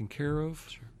well taken care of,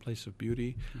 sure. Place of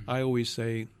beauty. Mm-hmm. I always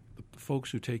say the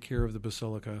folks who take care of the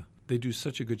basilica, they do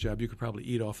such a good job, you could probably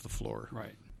eat off the floor.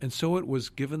 Right. And so it was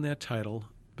given that title,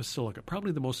 basilica.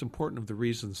 Probably the most important of the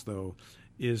reasons, though,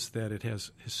 is that it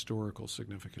has historical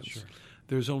significance. Sure.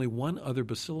 There's only one other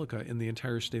basilica in the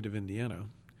entire state of Indiana,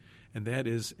 and that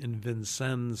is in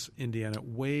Vincennes, Indiana,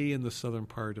 way in the southern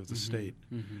part of the state.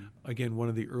 Mm-hmm. Again, one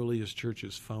of the earliest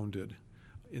churches founded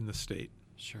in the state.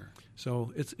 Sure.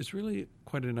 So it's really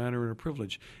quite an honor and a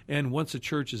privilege. And once a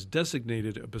church is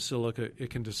designated a basilica, it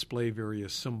can display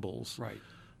various symbols. Right.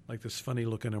 Like this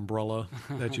funny-looking umbrella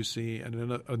that you see,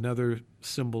 and another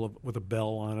symbol with a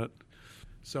bell on it.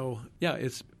 So, yeah,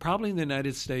 it's probably in the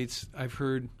United States, I've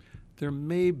heard there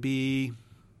may be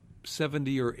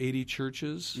 70 or 80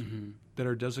 churches mm-hmm. that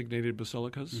are designated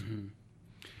basilicas. Mm-hmm.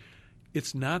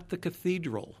 It's not the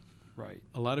cathedral. Right.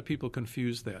 A lot of people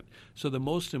confuse that. So the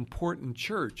most important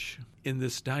church in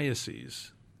this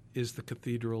diocese is the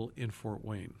cathedral in Fort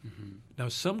Wayne. Mm-hmm. Now,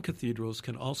 some cathedrals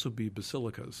can also be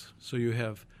basilicas. So you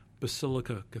have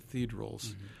basilica cathedrals.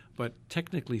 Mm-hmm. But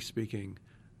technically speaking,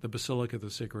 the Basilica of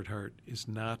the Sacred Heart is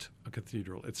not a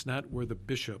cathedral. It's not where the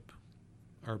bishop,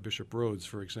 our Bishop Rhodes,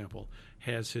 for example,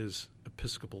 has his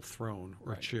episcopal throne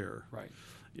or chair. Right.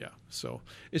 Yeah. So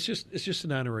it's just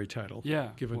an honorary title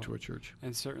given to a church.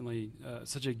 And certainly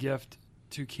such a gift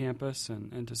to campus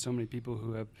and to so many people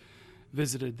who have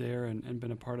visited there and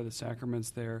been a part of the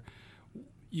sacraments there.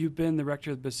 You've been the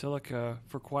rector of the Basilica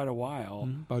for quite a while.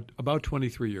 Mm-hmm. About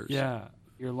 23 years. Yeah.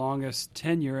 Your longest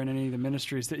tenure in any of the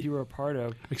ministries that you were a part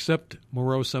of. Except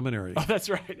Moreau Seminary. Oh, that's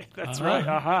right. That's right.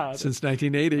 Aha. Since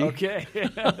 1980. Okay. Yeah,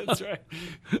 that's right.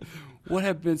 What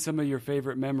have been some of your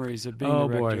favorite memories of being the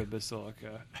rector of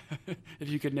Basilica, if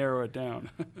you could narrow it down?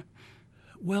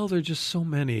 Well, there are just so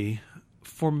many.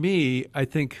 For me, I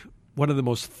think one of the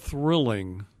most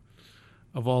thrilling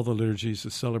of all the liturgies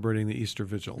is celebrating the Easter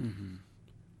Vigil, mm-hmm.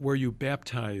 where you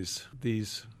baptize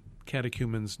these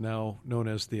catechumens now known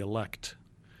as the elect,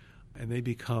 and they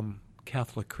become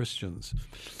Catholic Christians.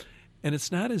 And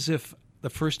it's not as if the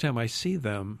first time I see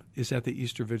them is at the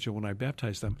Easter Vigil when I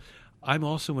baptize them. I'm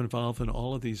also involved in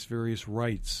all of these various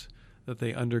rites that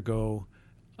they undergo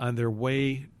on their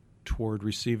way toward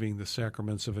receiving the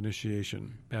sacraments of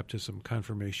initiation, baptism,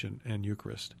 confirmation, and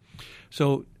Eucharist.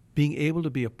 So being able to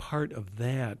be a part of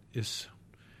that is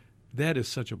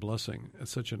such a blessing.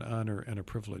 It's such an honor and a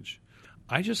privilege.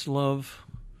 I just love,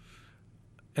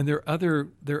 and there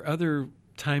are other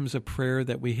times of prayer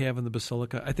that we have in the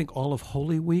Basilica. I think all of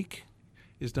Holy Week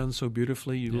is done so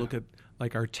beautifully. You look at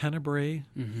like our Tenebrae,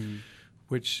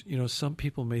 which some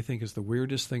people may think is the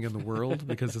weirdest thing in the world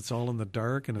because it's all in the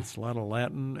dark and it's a lot of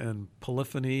Latin and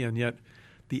polyphony, and yet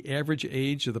the average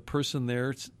age of the person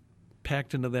there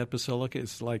packed into that basilica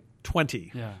is like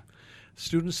 20. Yeah.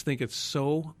 Students think it's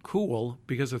so cool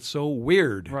because it's so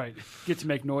weird. Right. Get to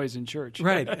make noise in church.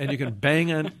 Right. And you can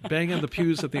bang on the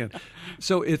pews at the end.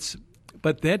 So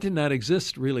but that did not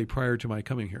exist really prior to my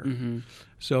coming here. Mm-hmm.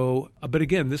 So, but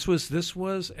again, this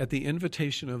was at the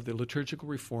invitation of the liturgical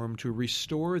reform to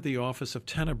restore the office of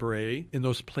Tenebrae in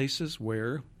those places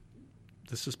where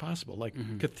this is possible. Like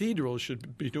cathedrals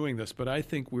should be doing this, but I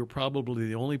think we're probably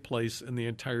the only place in the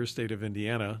entire state of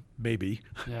Indiana, maybe,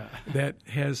 that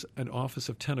has an office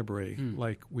of Tenebrae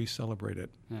like we celebrate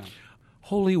it. Yeah.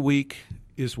 Holy Week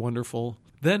is wonderful.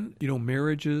 Then,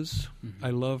 marriages.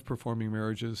 I love performing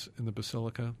marriages in the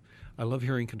Basilica. I love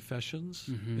hearing confessions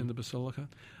in the Basilica.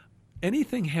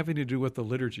 Anything having to do with the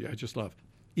liturgy, I just love.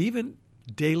 Even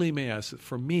daily Mass,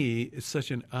 for me, is such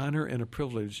an honor and a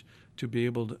privilege to be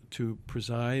able to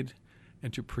preside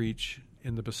and to preach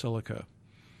in the Basilica.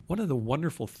 One of the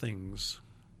wonderful things,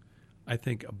 I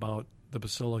think, about the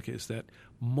Basilica is that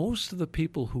most of the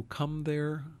people who come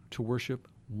there to worship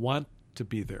want to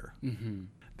be there. Mm-hmm.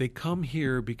 They come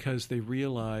here because they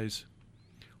realize,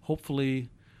 hopefully,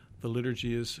 the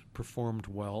liturgy is performed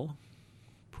well,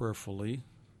 prayerfully.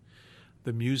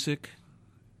 The music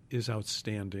is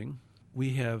outstanding.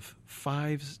 We have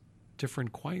 5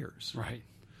 different choirs. Right.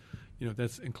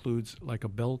 That includes like a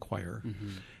bell choir. Mm-hmm.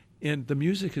 And the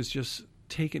music is just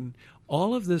taken,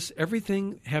 all of this,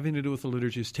 everything having to do with the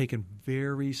liturgy is taken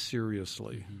very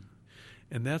seriously. Mm-hmm.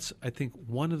 And that's, I think,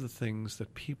 one of the things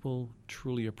that people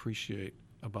truly appreciate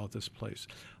about this place.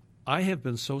 I have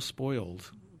been so spoiled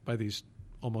by these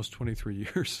almost 23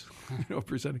 years,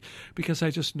 presenting, because I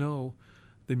just know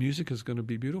the music is going to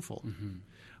be beautiful. Mm-hmm.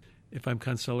 If I'm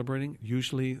concelebrating,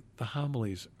 usually the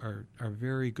homilies are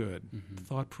very good,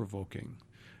 thought-provoking,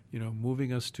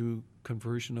 moving us to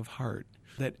conversion of heart.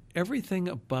 That everything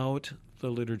about the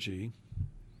liturgy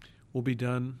will be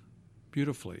done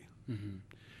beautifully. Mm-hmm.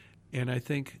 And I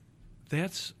think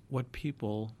that's what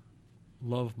people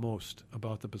love most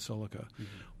about the Basilica. Mm-hmm.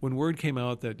 When word came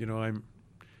out that, I'm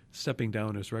stepping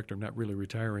down as rector, I'm not really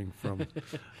retiring from,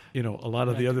 a lot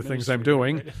of the other things I'm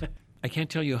doing. I can't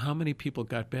tell you how many people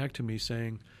got back to me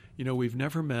saying, we've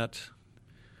never met,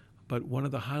 but one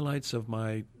of the highlights of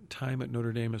my time at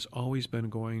Notre Dame has always been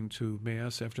going to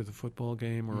Mass after the football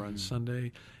game or on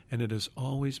Sunday, and it has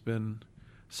always been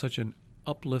such an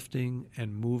uplifting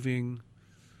and moving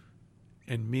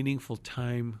and meaningful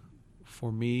time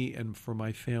for me and for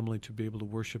my family to be able to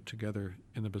worship together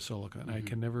in the Basilica. And I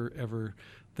can never, ever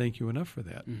thank you enough for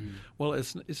that. Mm-hmm. Well,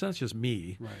 it's not just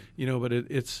me, right. But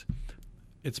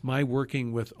it's my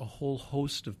working with a whole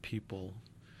host of people,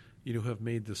 who have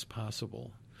made this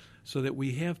possible, so that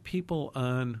we have people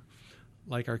on,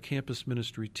 like our campus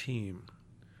ministry team,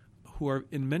 who are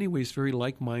in many ways very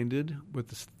like-minded with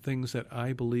the things that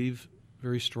I believe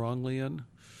very strongly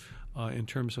in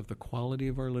terms of the quality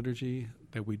of our liturgy,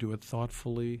 that we do it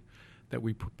thoughtfully, that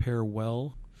we prepare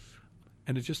well,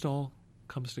 and it just all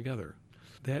comes together.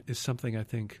 That is something I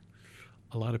think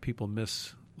a lot of people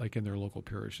miss, like in their local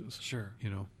parishes. Sure.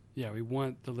 Yeah, we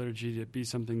want the liturgy to be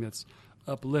something that's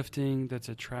uplifting, that's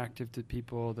attractive to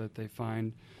people, that they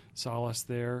find solace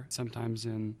there, sometimes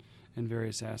in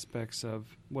various aspects of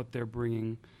what they're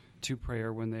bringing to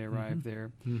prayer when they arrive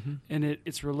there. Mm-hmm. And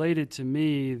it's related to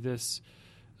me, this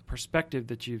perspective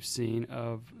that you've seen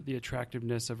of the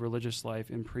attractiveness of religious life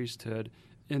and priesthood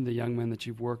in the young men that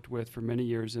you've worked with for many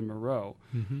years in Moreau.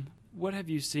 Mm-hmm. What have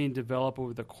you seen develop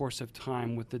over the course of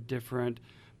time with the different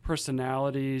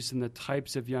personalities and the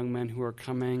types of young men who are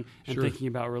coming and thinking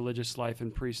about religious life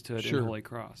and priesthood in Holy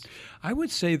Cross? I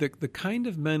would say that the kind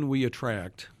of men we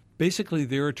attract, basically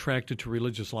they're attracted to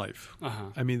religious life. Uh-huh.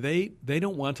 I mean, they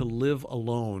don't want to live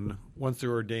alone once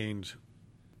they're ordained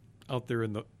out there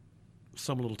in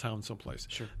some little town someplace.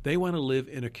 Sure. They want to live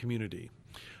in a community.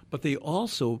 But they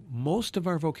also, most of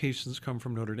our vocations come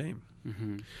from Notre Dame.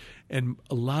 Mm-hmm. And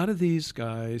a lot of these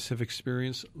guys have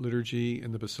experienced liturgy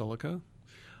in the Basilica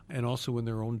and also in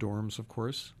their own dorms, of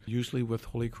course, usually with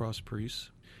Holy Cross priests.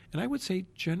 And I would say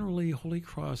generally Holy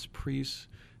Cross priests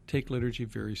take liturgy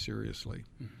very seriously.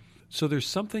 Mm-hmm. So there's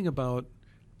something about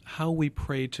how we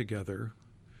pray together,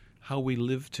 how we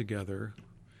live together,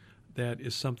 that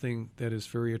is something that is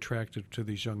very attractive to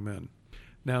these young men.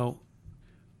 Now,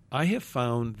 I have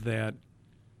found that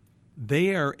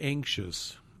they are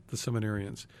anxious, the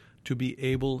seminarians, to be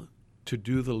able to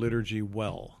do the liturgy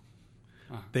well.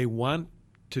 They want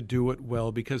to do it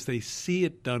well because they see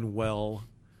it done well,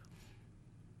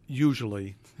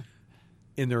 usually,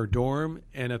 in their dorm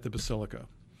and at the Basilica.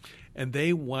 And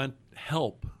they want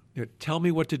help. Tell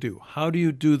me what to do. How do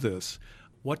you do this?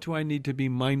 What do I need to be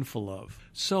mindful of?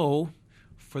 So,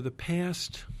 for the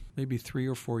past maybe 3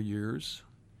 or 4 years,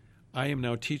 I am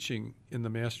now teaching in the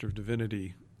Master of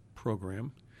Divinity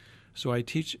program. So I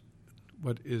teach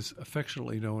what is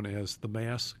affectionately known as the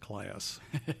Mass class.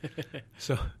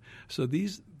 So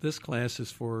this class is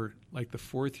for like the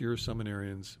 4th year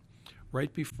seminarians,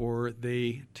 right before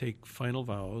they take final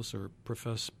vows or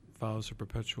profess vows of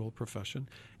perpetual profession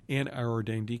and are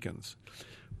ordained deacons.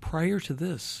 Prior to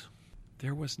this,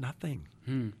 there was nothing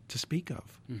to speak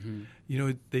of. Mm-hmm. You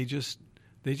know, they just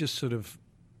sort of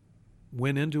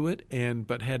went into it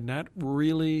but had not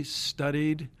really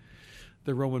studied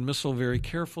the Roman Missal very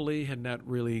carefully, had not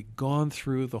really gone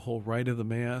through the whole rite of the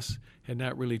Mass, had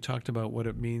not really talked about what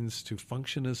it means to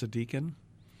function as a deacon.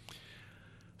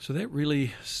 So that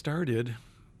really started,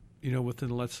 you know, within,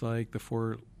 let's like,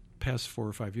 the past 4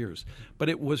 or 5 years. But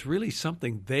it was really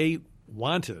something they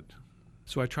wanted.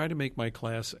 So I try to make my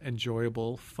class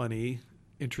enjoyable, funny,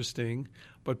 interesting,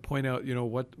 but point out, you know,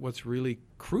 what's really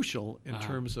crucial in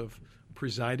terms of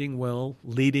presiding well,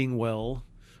 leading well,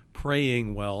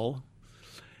 praying well,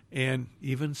 and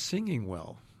even singing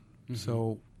well. Mm-hmm.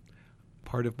 So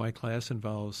part of my class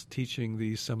involves teaching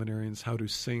these seminarians how to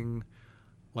sing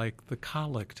like the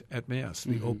collect at Mass,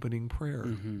 the opening prayer,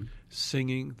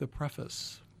 singing the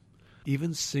preface,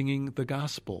 even singing the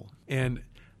gospel. And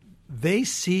they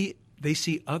see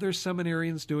other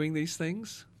seminarians doing these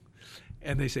things,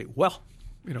 and they say, well,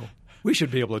 you know, we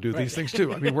should be able to do these things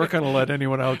too. I mean, we're going to let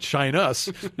anyone outshine us.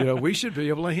 You know, we should be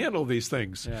able to handle these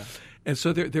things. Yeah. And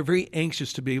so they're very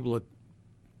anxious to be able to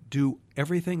do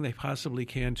everything they possibly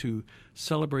can to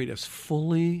celebrate as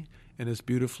fully and as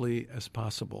beautifully as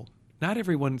possible. Not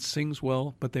everyone sings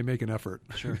well, but they make an effort.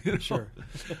 Sure, you know? Sure.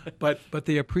 but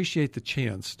they appreciate the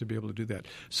chance to be able to do that.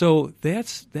 So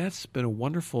that's been a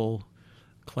wonderful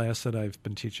class that I've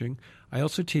been teaching. I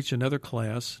also teach another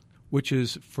class which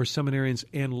is for seminarians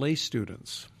and lay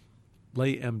students,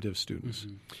 lay MDiv students,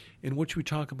 in which we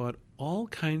talk about all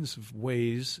kinds of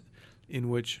ways in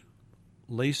which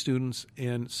lay students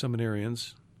and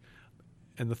seminarians,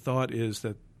 and the thought is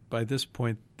that by this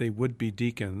point they would be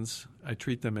deacons. I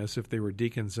treat them as if they were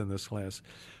deacons in this class,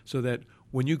 so that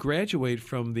when you graduate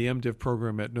from the MDiv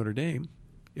program at Notre Dame,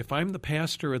 if I'm the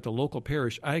pastor at the local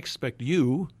parish, I expect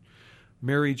you,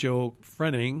 Mary Jo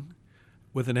Frenning,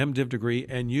 with an MDiv degree,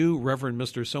 and you, Reverend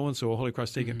Mr. So-and-so, a Holy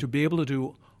Cross deacon, to be able to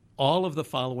do all of the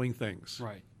following things.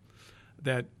 Right.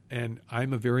 And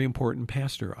I'm a very important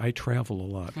pastor. I travel a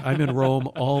lot. I'm in Rome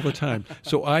all the time.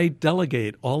 So I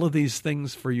delegate all of these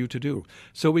things for you to do.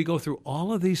 So we go through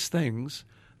all of these things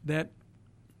that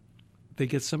they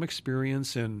get some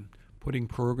experience in putting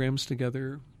programs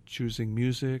together, choosing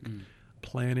music,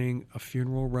 planning a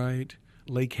funeral rite,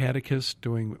 lay catechist,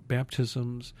 doing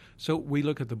baptisms. So we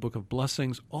look at the Book of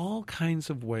Blessings, all kinds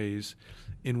of ways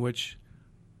in which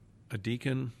a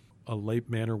deacon, a lay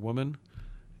man or woman,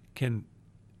 can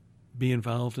be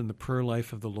involved in the prayer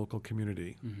life of the local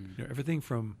community. You know, everything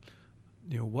from,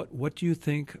 you know, what do you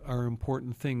think are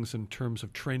important things in terms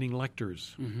of training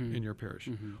lectors in your parish,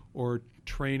 or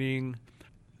training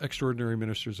extraordinary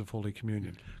ministers of Holy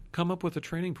Communion? Come up with a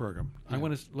training program. I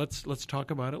want to let's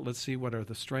talk about it. Let's see what are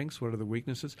the strengths, what are the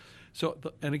weaknesses. So,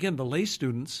 and again, the lay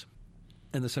students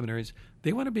and the seminaries,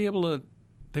 they want to be able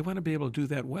to do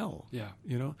that well. Yeah,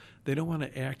 you know, they don't want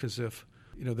to act as if,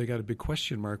 you know, they got a big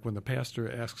question mark when the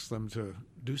pastor asks them to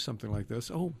do something like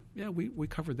this. Oh, yeah, we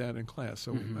covered that in class,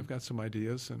 so I've got some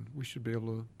ideas, and we should be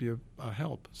able to be a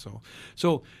help.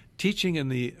 So teaching in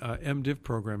the MDiv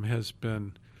program has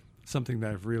been something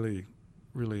that I've really,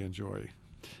 really enjoyed.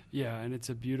 Yeah, and it's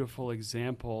a beautiful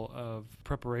example of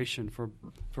preparation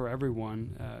for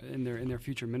everyone in their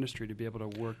future ministry to be able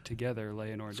to work together,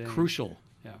 lay and ordained. It's crucial.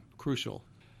 Yeah, crucial.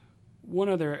 One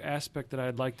other aspect that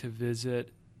I'd like to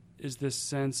visit is this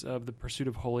sense of the pursuit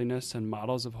of holiness and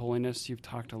models of holiness. You've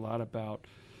talked a lot about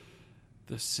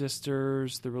the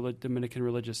sisters, the Dominican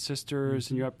religious sisters,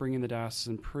 and your upbringing, the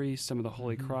diocesan priests, some of the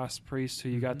Holy Cross priests who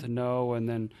you got to know and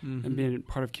then and being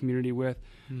part of community with.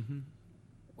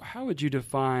 How would you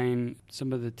define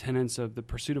some of the tenets of the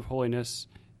pursuit of holiness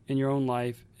in your own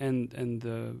life and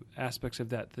the aspects of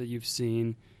that you've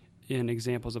seen in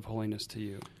examples of holiness to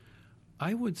you?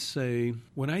 I would say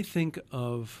when I think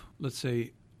of, let's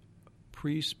say,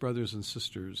 priests, brothers, and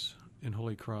sisters in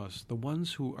Holy Cross, the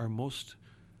ones who are most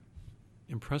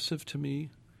impressive to me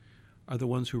are the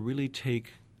ones who really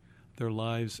take their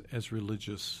lives as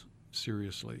religious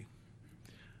seriously.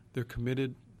 They're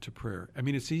committed to prayer. I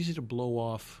mean, it's easy to blow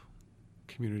off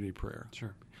community prayer.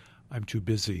 Sure. I'm too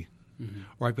busy,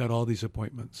 or I've got all these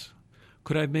appointments.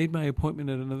 Could I have made my appointment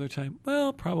at another time?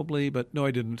 Well, probably, but no,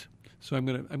 I didn't. So I'm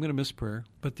gonna miss prayer.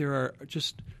 But there are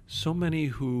just so many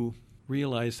who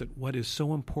realize that what is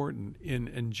so important in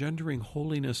engendering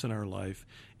holiness in our life,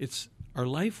 our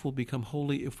life will become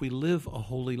holy if we live a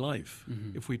holy life.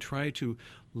 If we try to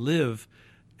live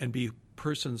and be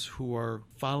persons who are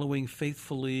following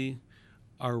faithfully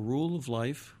our rule of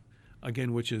life,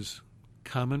 again, which is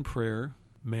common prayer,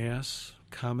 Mass,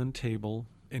 common table,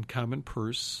 and common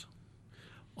purse.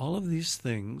 All of these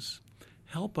things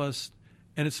help us,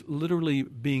 and it's literally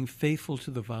being faithful to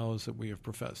the vows that we have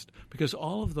professed, because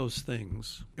all of those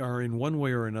things are in one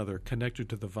way or another connected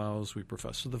to the vows we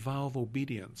profess. So the vow of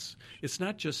obedience, it's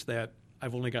not just that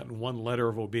I've only gotten one letter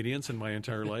of obedience in my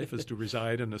entire life, is to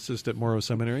reside and assist at Morrow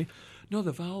Seminary. No,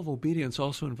 the vow of obedience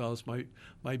also involves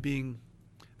my being,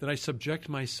 that I subject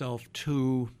myself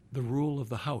to the rule of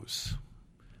the house,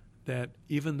 that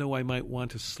even though I might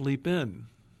want to sleep in,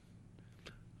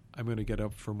 I'm going to get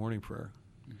up for morning prayer.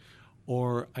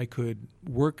 Or I could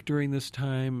work during this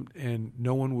time and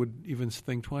no one would even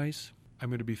think twice. I'm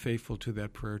going to be faithful to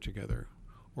that prayer together,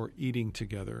 or eating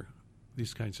together,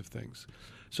 these kinds of things.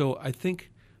 So I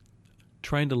think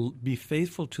trying to be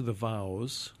faithful to the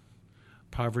vows,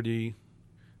 poverty,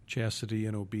 chastity,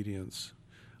 and obedience,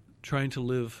 trying to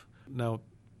live. Now,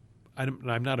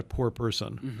 I'm not a poor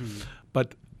person,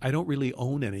 but I don't really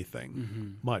own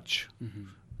anything much,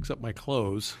 except my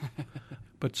clothes.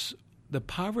 But the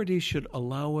poverty should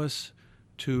allow us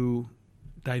to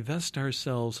divest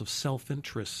ourselves of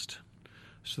self-interest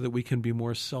so that we can be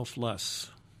more selfless,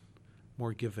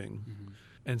 more giving.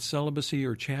 And celibacy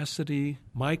or chastity,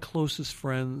 my closest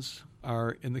friends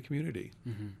are in the community,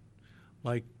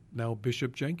 like now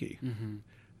Bishop Jenke,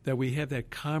 that we have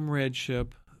that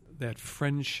comradeship, that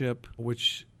friendship,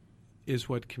 which is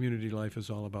what community life is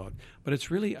all about. But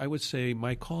it's really, I would say,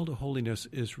 my call to holiness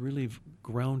is really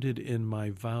grounded in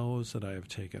my vows that I have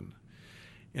taken.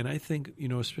 And I think,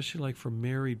 especially like for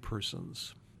married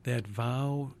persons, that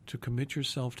vow to commit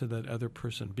yourself to that other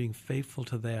person, being faithful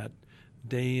to that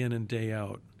day in and day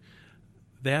out,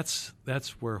 that's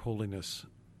where holiness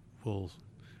will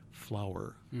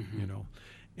flower,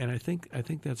 And I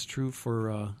think that's true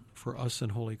for us in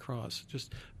Holy Cross.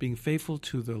 Just being faithful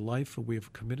to the life that we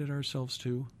have committed ourselves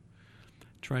to,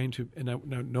 trying to. And now,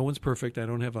 no one's perfect.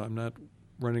 I'm not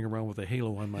running around with a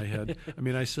halo on my head. I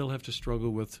mean, I still have to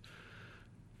struggle with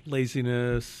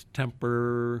laziness,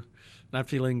 temper, not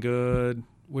feeling good.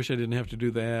 Wish I didn't have to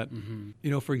do that.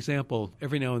 For example,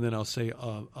 every now and then I'll say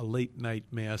a late night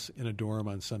Mass in a dorm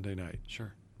on Sunday night.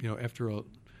 Sure. After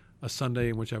a Sunday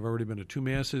in which I've already been to 2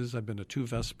 Masses, I've been to 2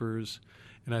 Vespers,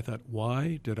 and I thought,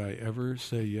 why did I ever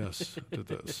say yes to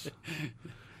this?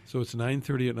 So it's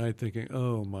 9:30 at night thinking,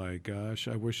 oh my gosh,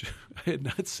 I wish I had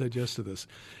not said yes to this.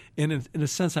 And in a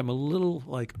sense, I'm a little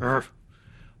like,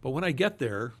 but when I get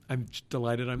there, I'm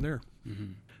delighted I'm there.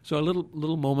 So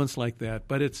little moments like that,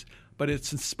 but it's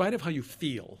in spite of how you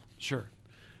feel. Sure.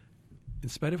 In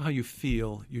spite of how you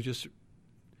feel,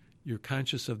 you're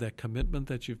conscious of that commitment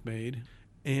that you've made,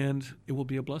 and it will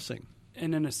be a blessing.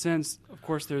 And in a sense, of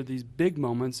course, there are these big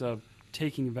moments of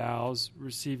taking vows,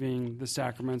 receiving the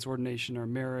sacraments, ordination or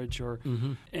marriage,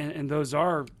 and those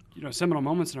are seminal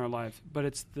moments in our life. But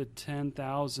it's the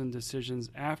 10,000 decisions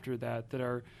after that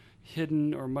are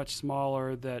hidden or much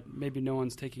smaller that maybe no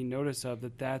one's taking notice of,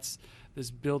 that's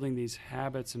this building these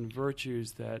habits and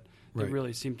virtues that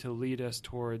really seem to lead us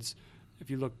towards, if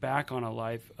you look back on a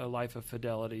life of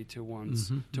fidelity to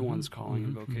one's calling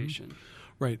and vocation.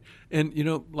 Right. And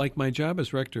like my job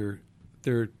as rector,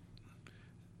 there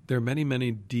are many,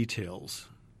 many details,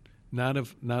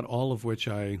 not all of which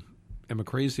I am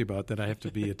crazy about, that I have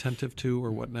to be attentive to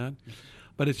or whatnot.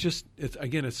 But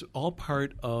it's all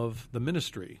part of the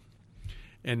ministry.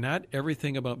 And not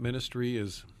everything about ministry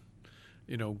is,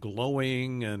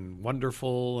 glowing and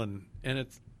wonderful, and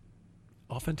it's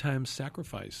oftentimes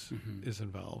sacrifice is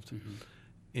involved.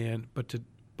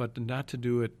 But not to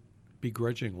do it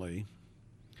begrudgingly,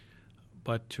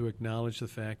 but to acknowledge the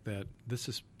fact that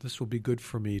this will be good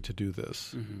for me to do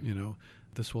this. Mm-hmm.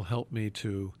 This will help me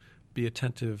to be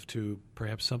attentive to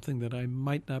perhaps something that I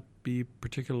might not be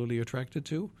particularly attracted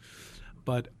to,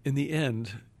 but in the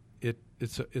end,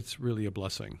 it's really a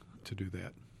blessing to do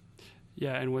that.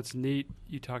 Yeah, and what's neat,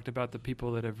 you talked about the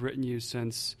people that have written you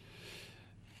since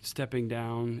stepping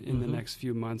down in the next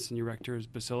few months in your rector's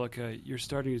basilica. You're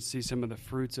starting to see some of the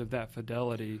fruits of that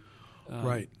fidelity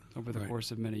over the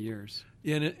course of many years.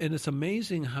 Yeah, and it's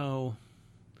amazing how,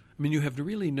 you have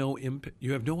really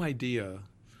you have no idea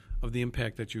of the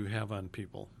impact that you have on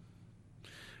people.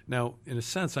 Now, in a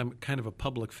sense, I'm kind of a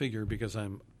public figure because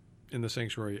I'm in the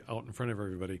sanctuary out in front of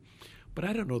everybody, but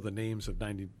I don't know the names of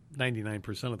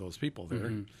 99% of those people there.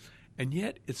 Mm-hmm. And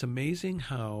yet, it's amazing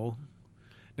how,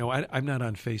 now I'm not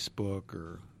on Facebook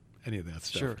or any of that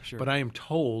stuff, sure. But I am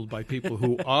told by people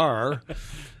who are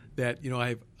that,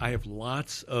 I have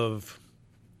lots of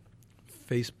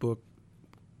Facebook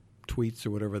tweets or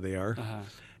whatever they are,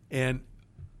 and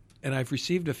I've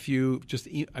received a few.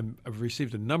 I've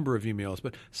received a number of emails,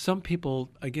 but some people,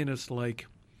 again, it's like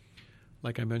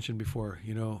I mentioned before.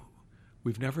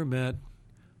 We've never met,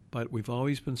 but we've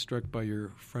always been struck by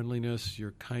your friendliness,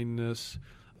 your kindness,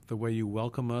 the way you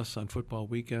welcome us on football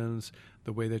weekends,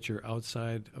 the way that you're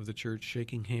outside of the church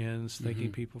shaking hands,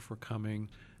 thanking people for coming.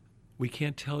 We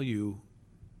can't tell you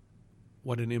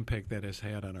what an impact that has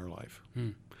had on our life.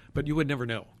 But you would never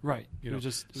know. Right.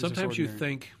 Sometimes you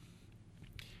think,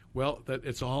 well, that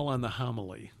it's all on the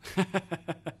homily.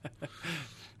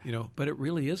 But it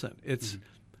really isn't. It's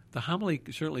the homily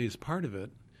certainly is part of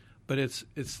it, but it's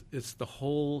the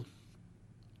whole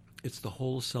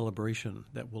celebration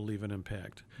that will leave an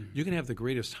impact. You can have the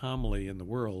greatest homily in the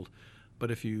world,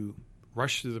 but if you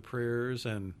rush through the prayers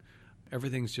and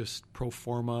everything's just pro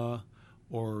forma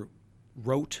or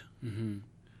rote,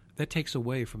 that takes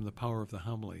away from the power of the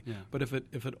homily. Yeah. But if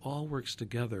it all works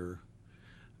together,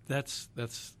 that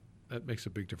makes a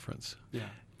big difference. Yeah.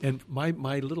 And my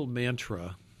little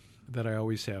mantra that I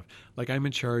always have, like I'm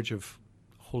in charge of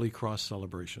Holy Cross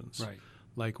celebrations, right,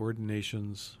 like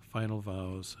ordinations, final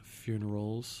vows,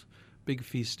 funerals, big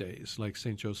feast days, like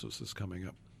St. Joseph's is coming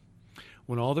up.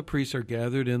 When all the priests are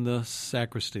gathered in the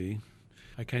sacristy,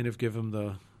 I kind of give them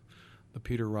the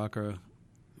Peter Rocca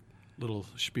little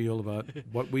spiel about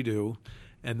what we do,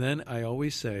 and then I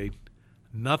always say,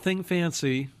 nothing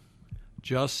fancy,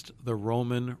 just the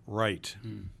Roman rite.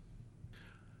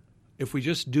 If we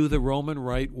just do the Roman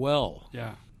rite well,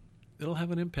 it'll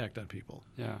have an impact on people.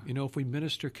 Yeah. If we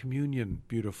minister communion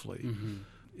beautifully,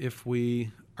 if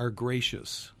we are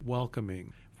gracious,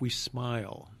 welcoming, if we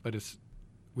smile, but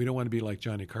we don't want to be like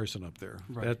Johnny Carson up there.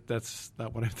 Right. That's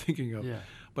not what I'm thinking of. Yeah.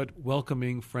 But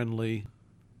welcoming, friendly,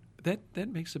 that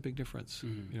makes a big difference,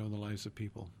 in the lives of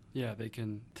people. Yeah, they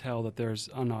can tell that there's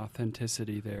an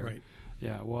authenticity there. Right.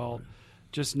 Yeah, well,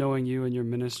 just knowing you and your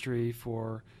ministry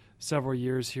for several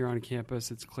years here on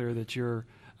campus, it's clear that you're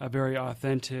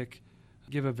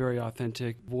give a very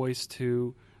authentic voice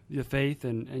to the faith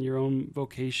and your own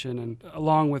vocation. And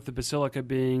along with the Basilica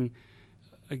being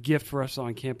a gift for us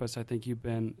on campus, I think you've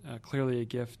been clearly a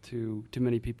gift to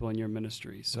many people in your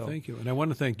ministry. So thank you. And I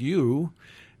want to thank you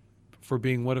for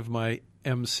being one of my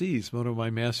MCs, one of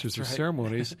my masters of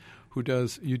ceremonies,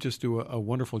 you just do a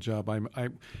wonderful job.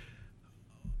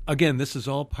 Again, this is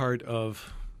all part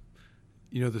of,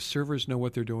 the servers know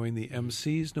what they're doing, the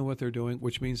MCs know what they're doing,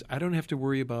 which means I don't have to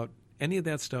worry about any of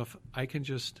that stuff. I can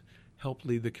just help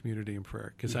lead the community in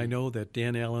prayer because I know that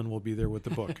Dan Allen will be there with the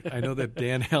book. I know that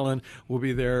Dan Allen will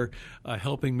be there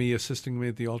helping me, assisting me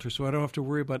at the altar, so I don't have to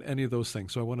worry about any of those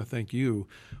things. So I want to thank you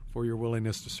for your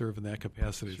willingness to serve in that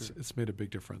capacity. Sure. It's made a big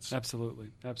difference.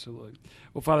 Absolutely.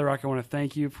 Well, Father Rock, I want to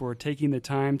thank you for taking the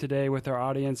time today with our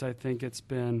audience. I think it's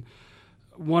been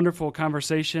a wonderful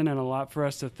conversation and a lot for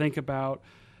us to think about.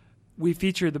 We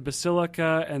feature the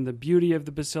Basilica and the beauty of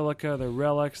the Basilica, the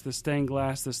relics, the stained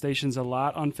glass, the stations a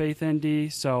lot on Faith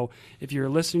ND. So if you're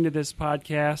listening to this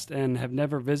podcast and have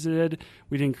never visited,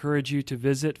 we'd encourage you to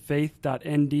visit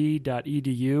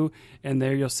faith.nd.edu, and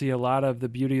there you'll see a lot of the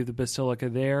beauty of the Basilica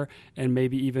there, and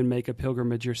maybe even make a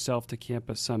pilgrimage yourself to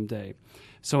campus someday.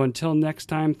 So until next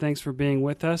time, thanks for being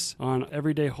with us on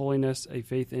Everyday Holiness, a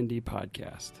Faith ND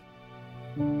podcast.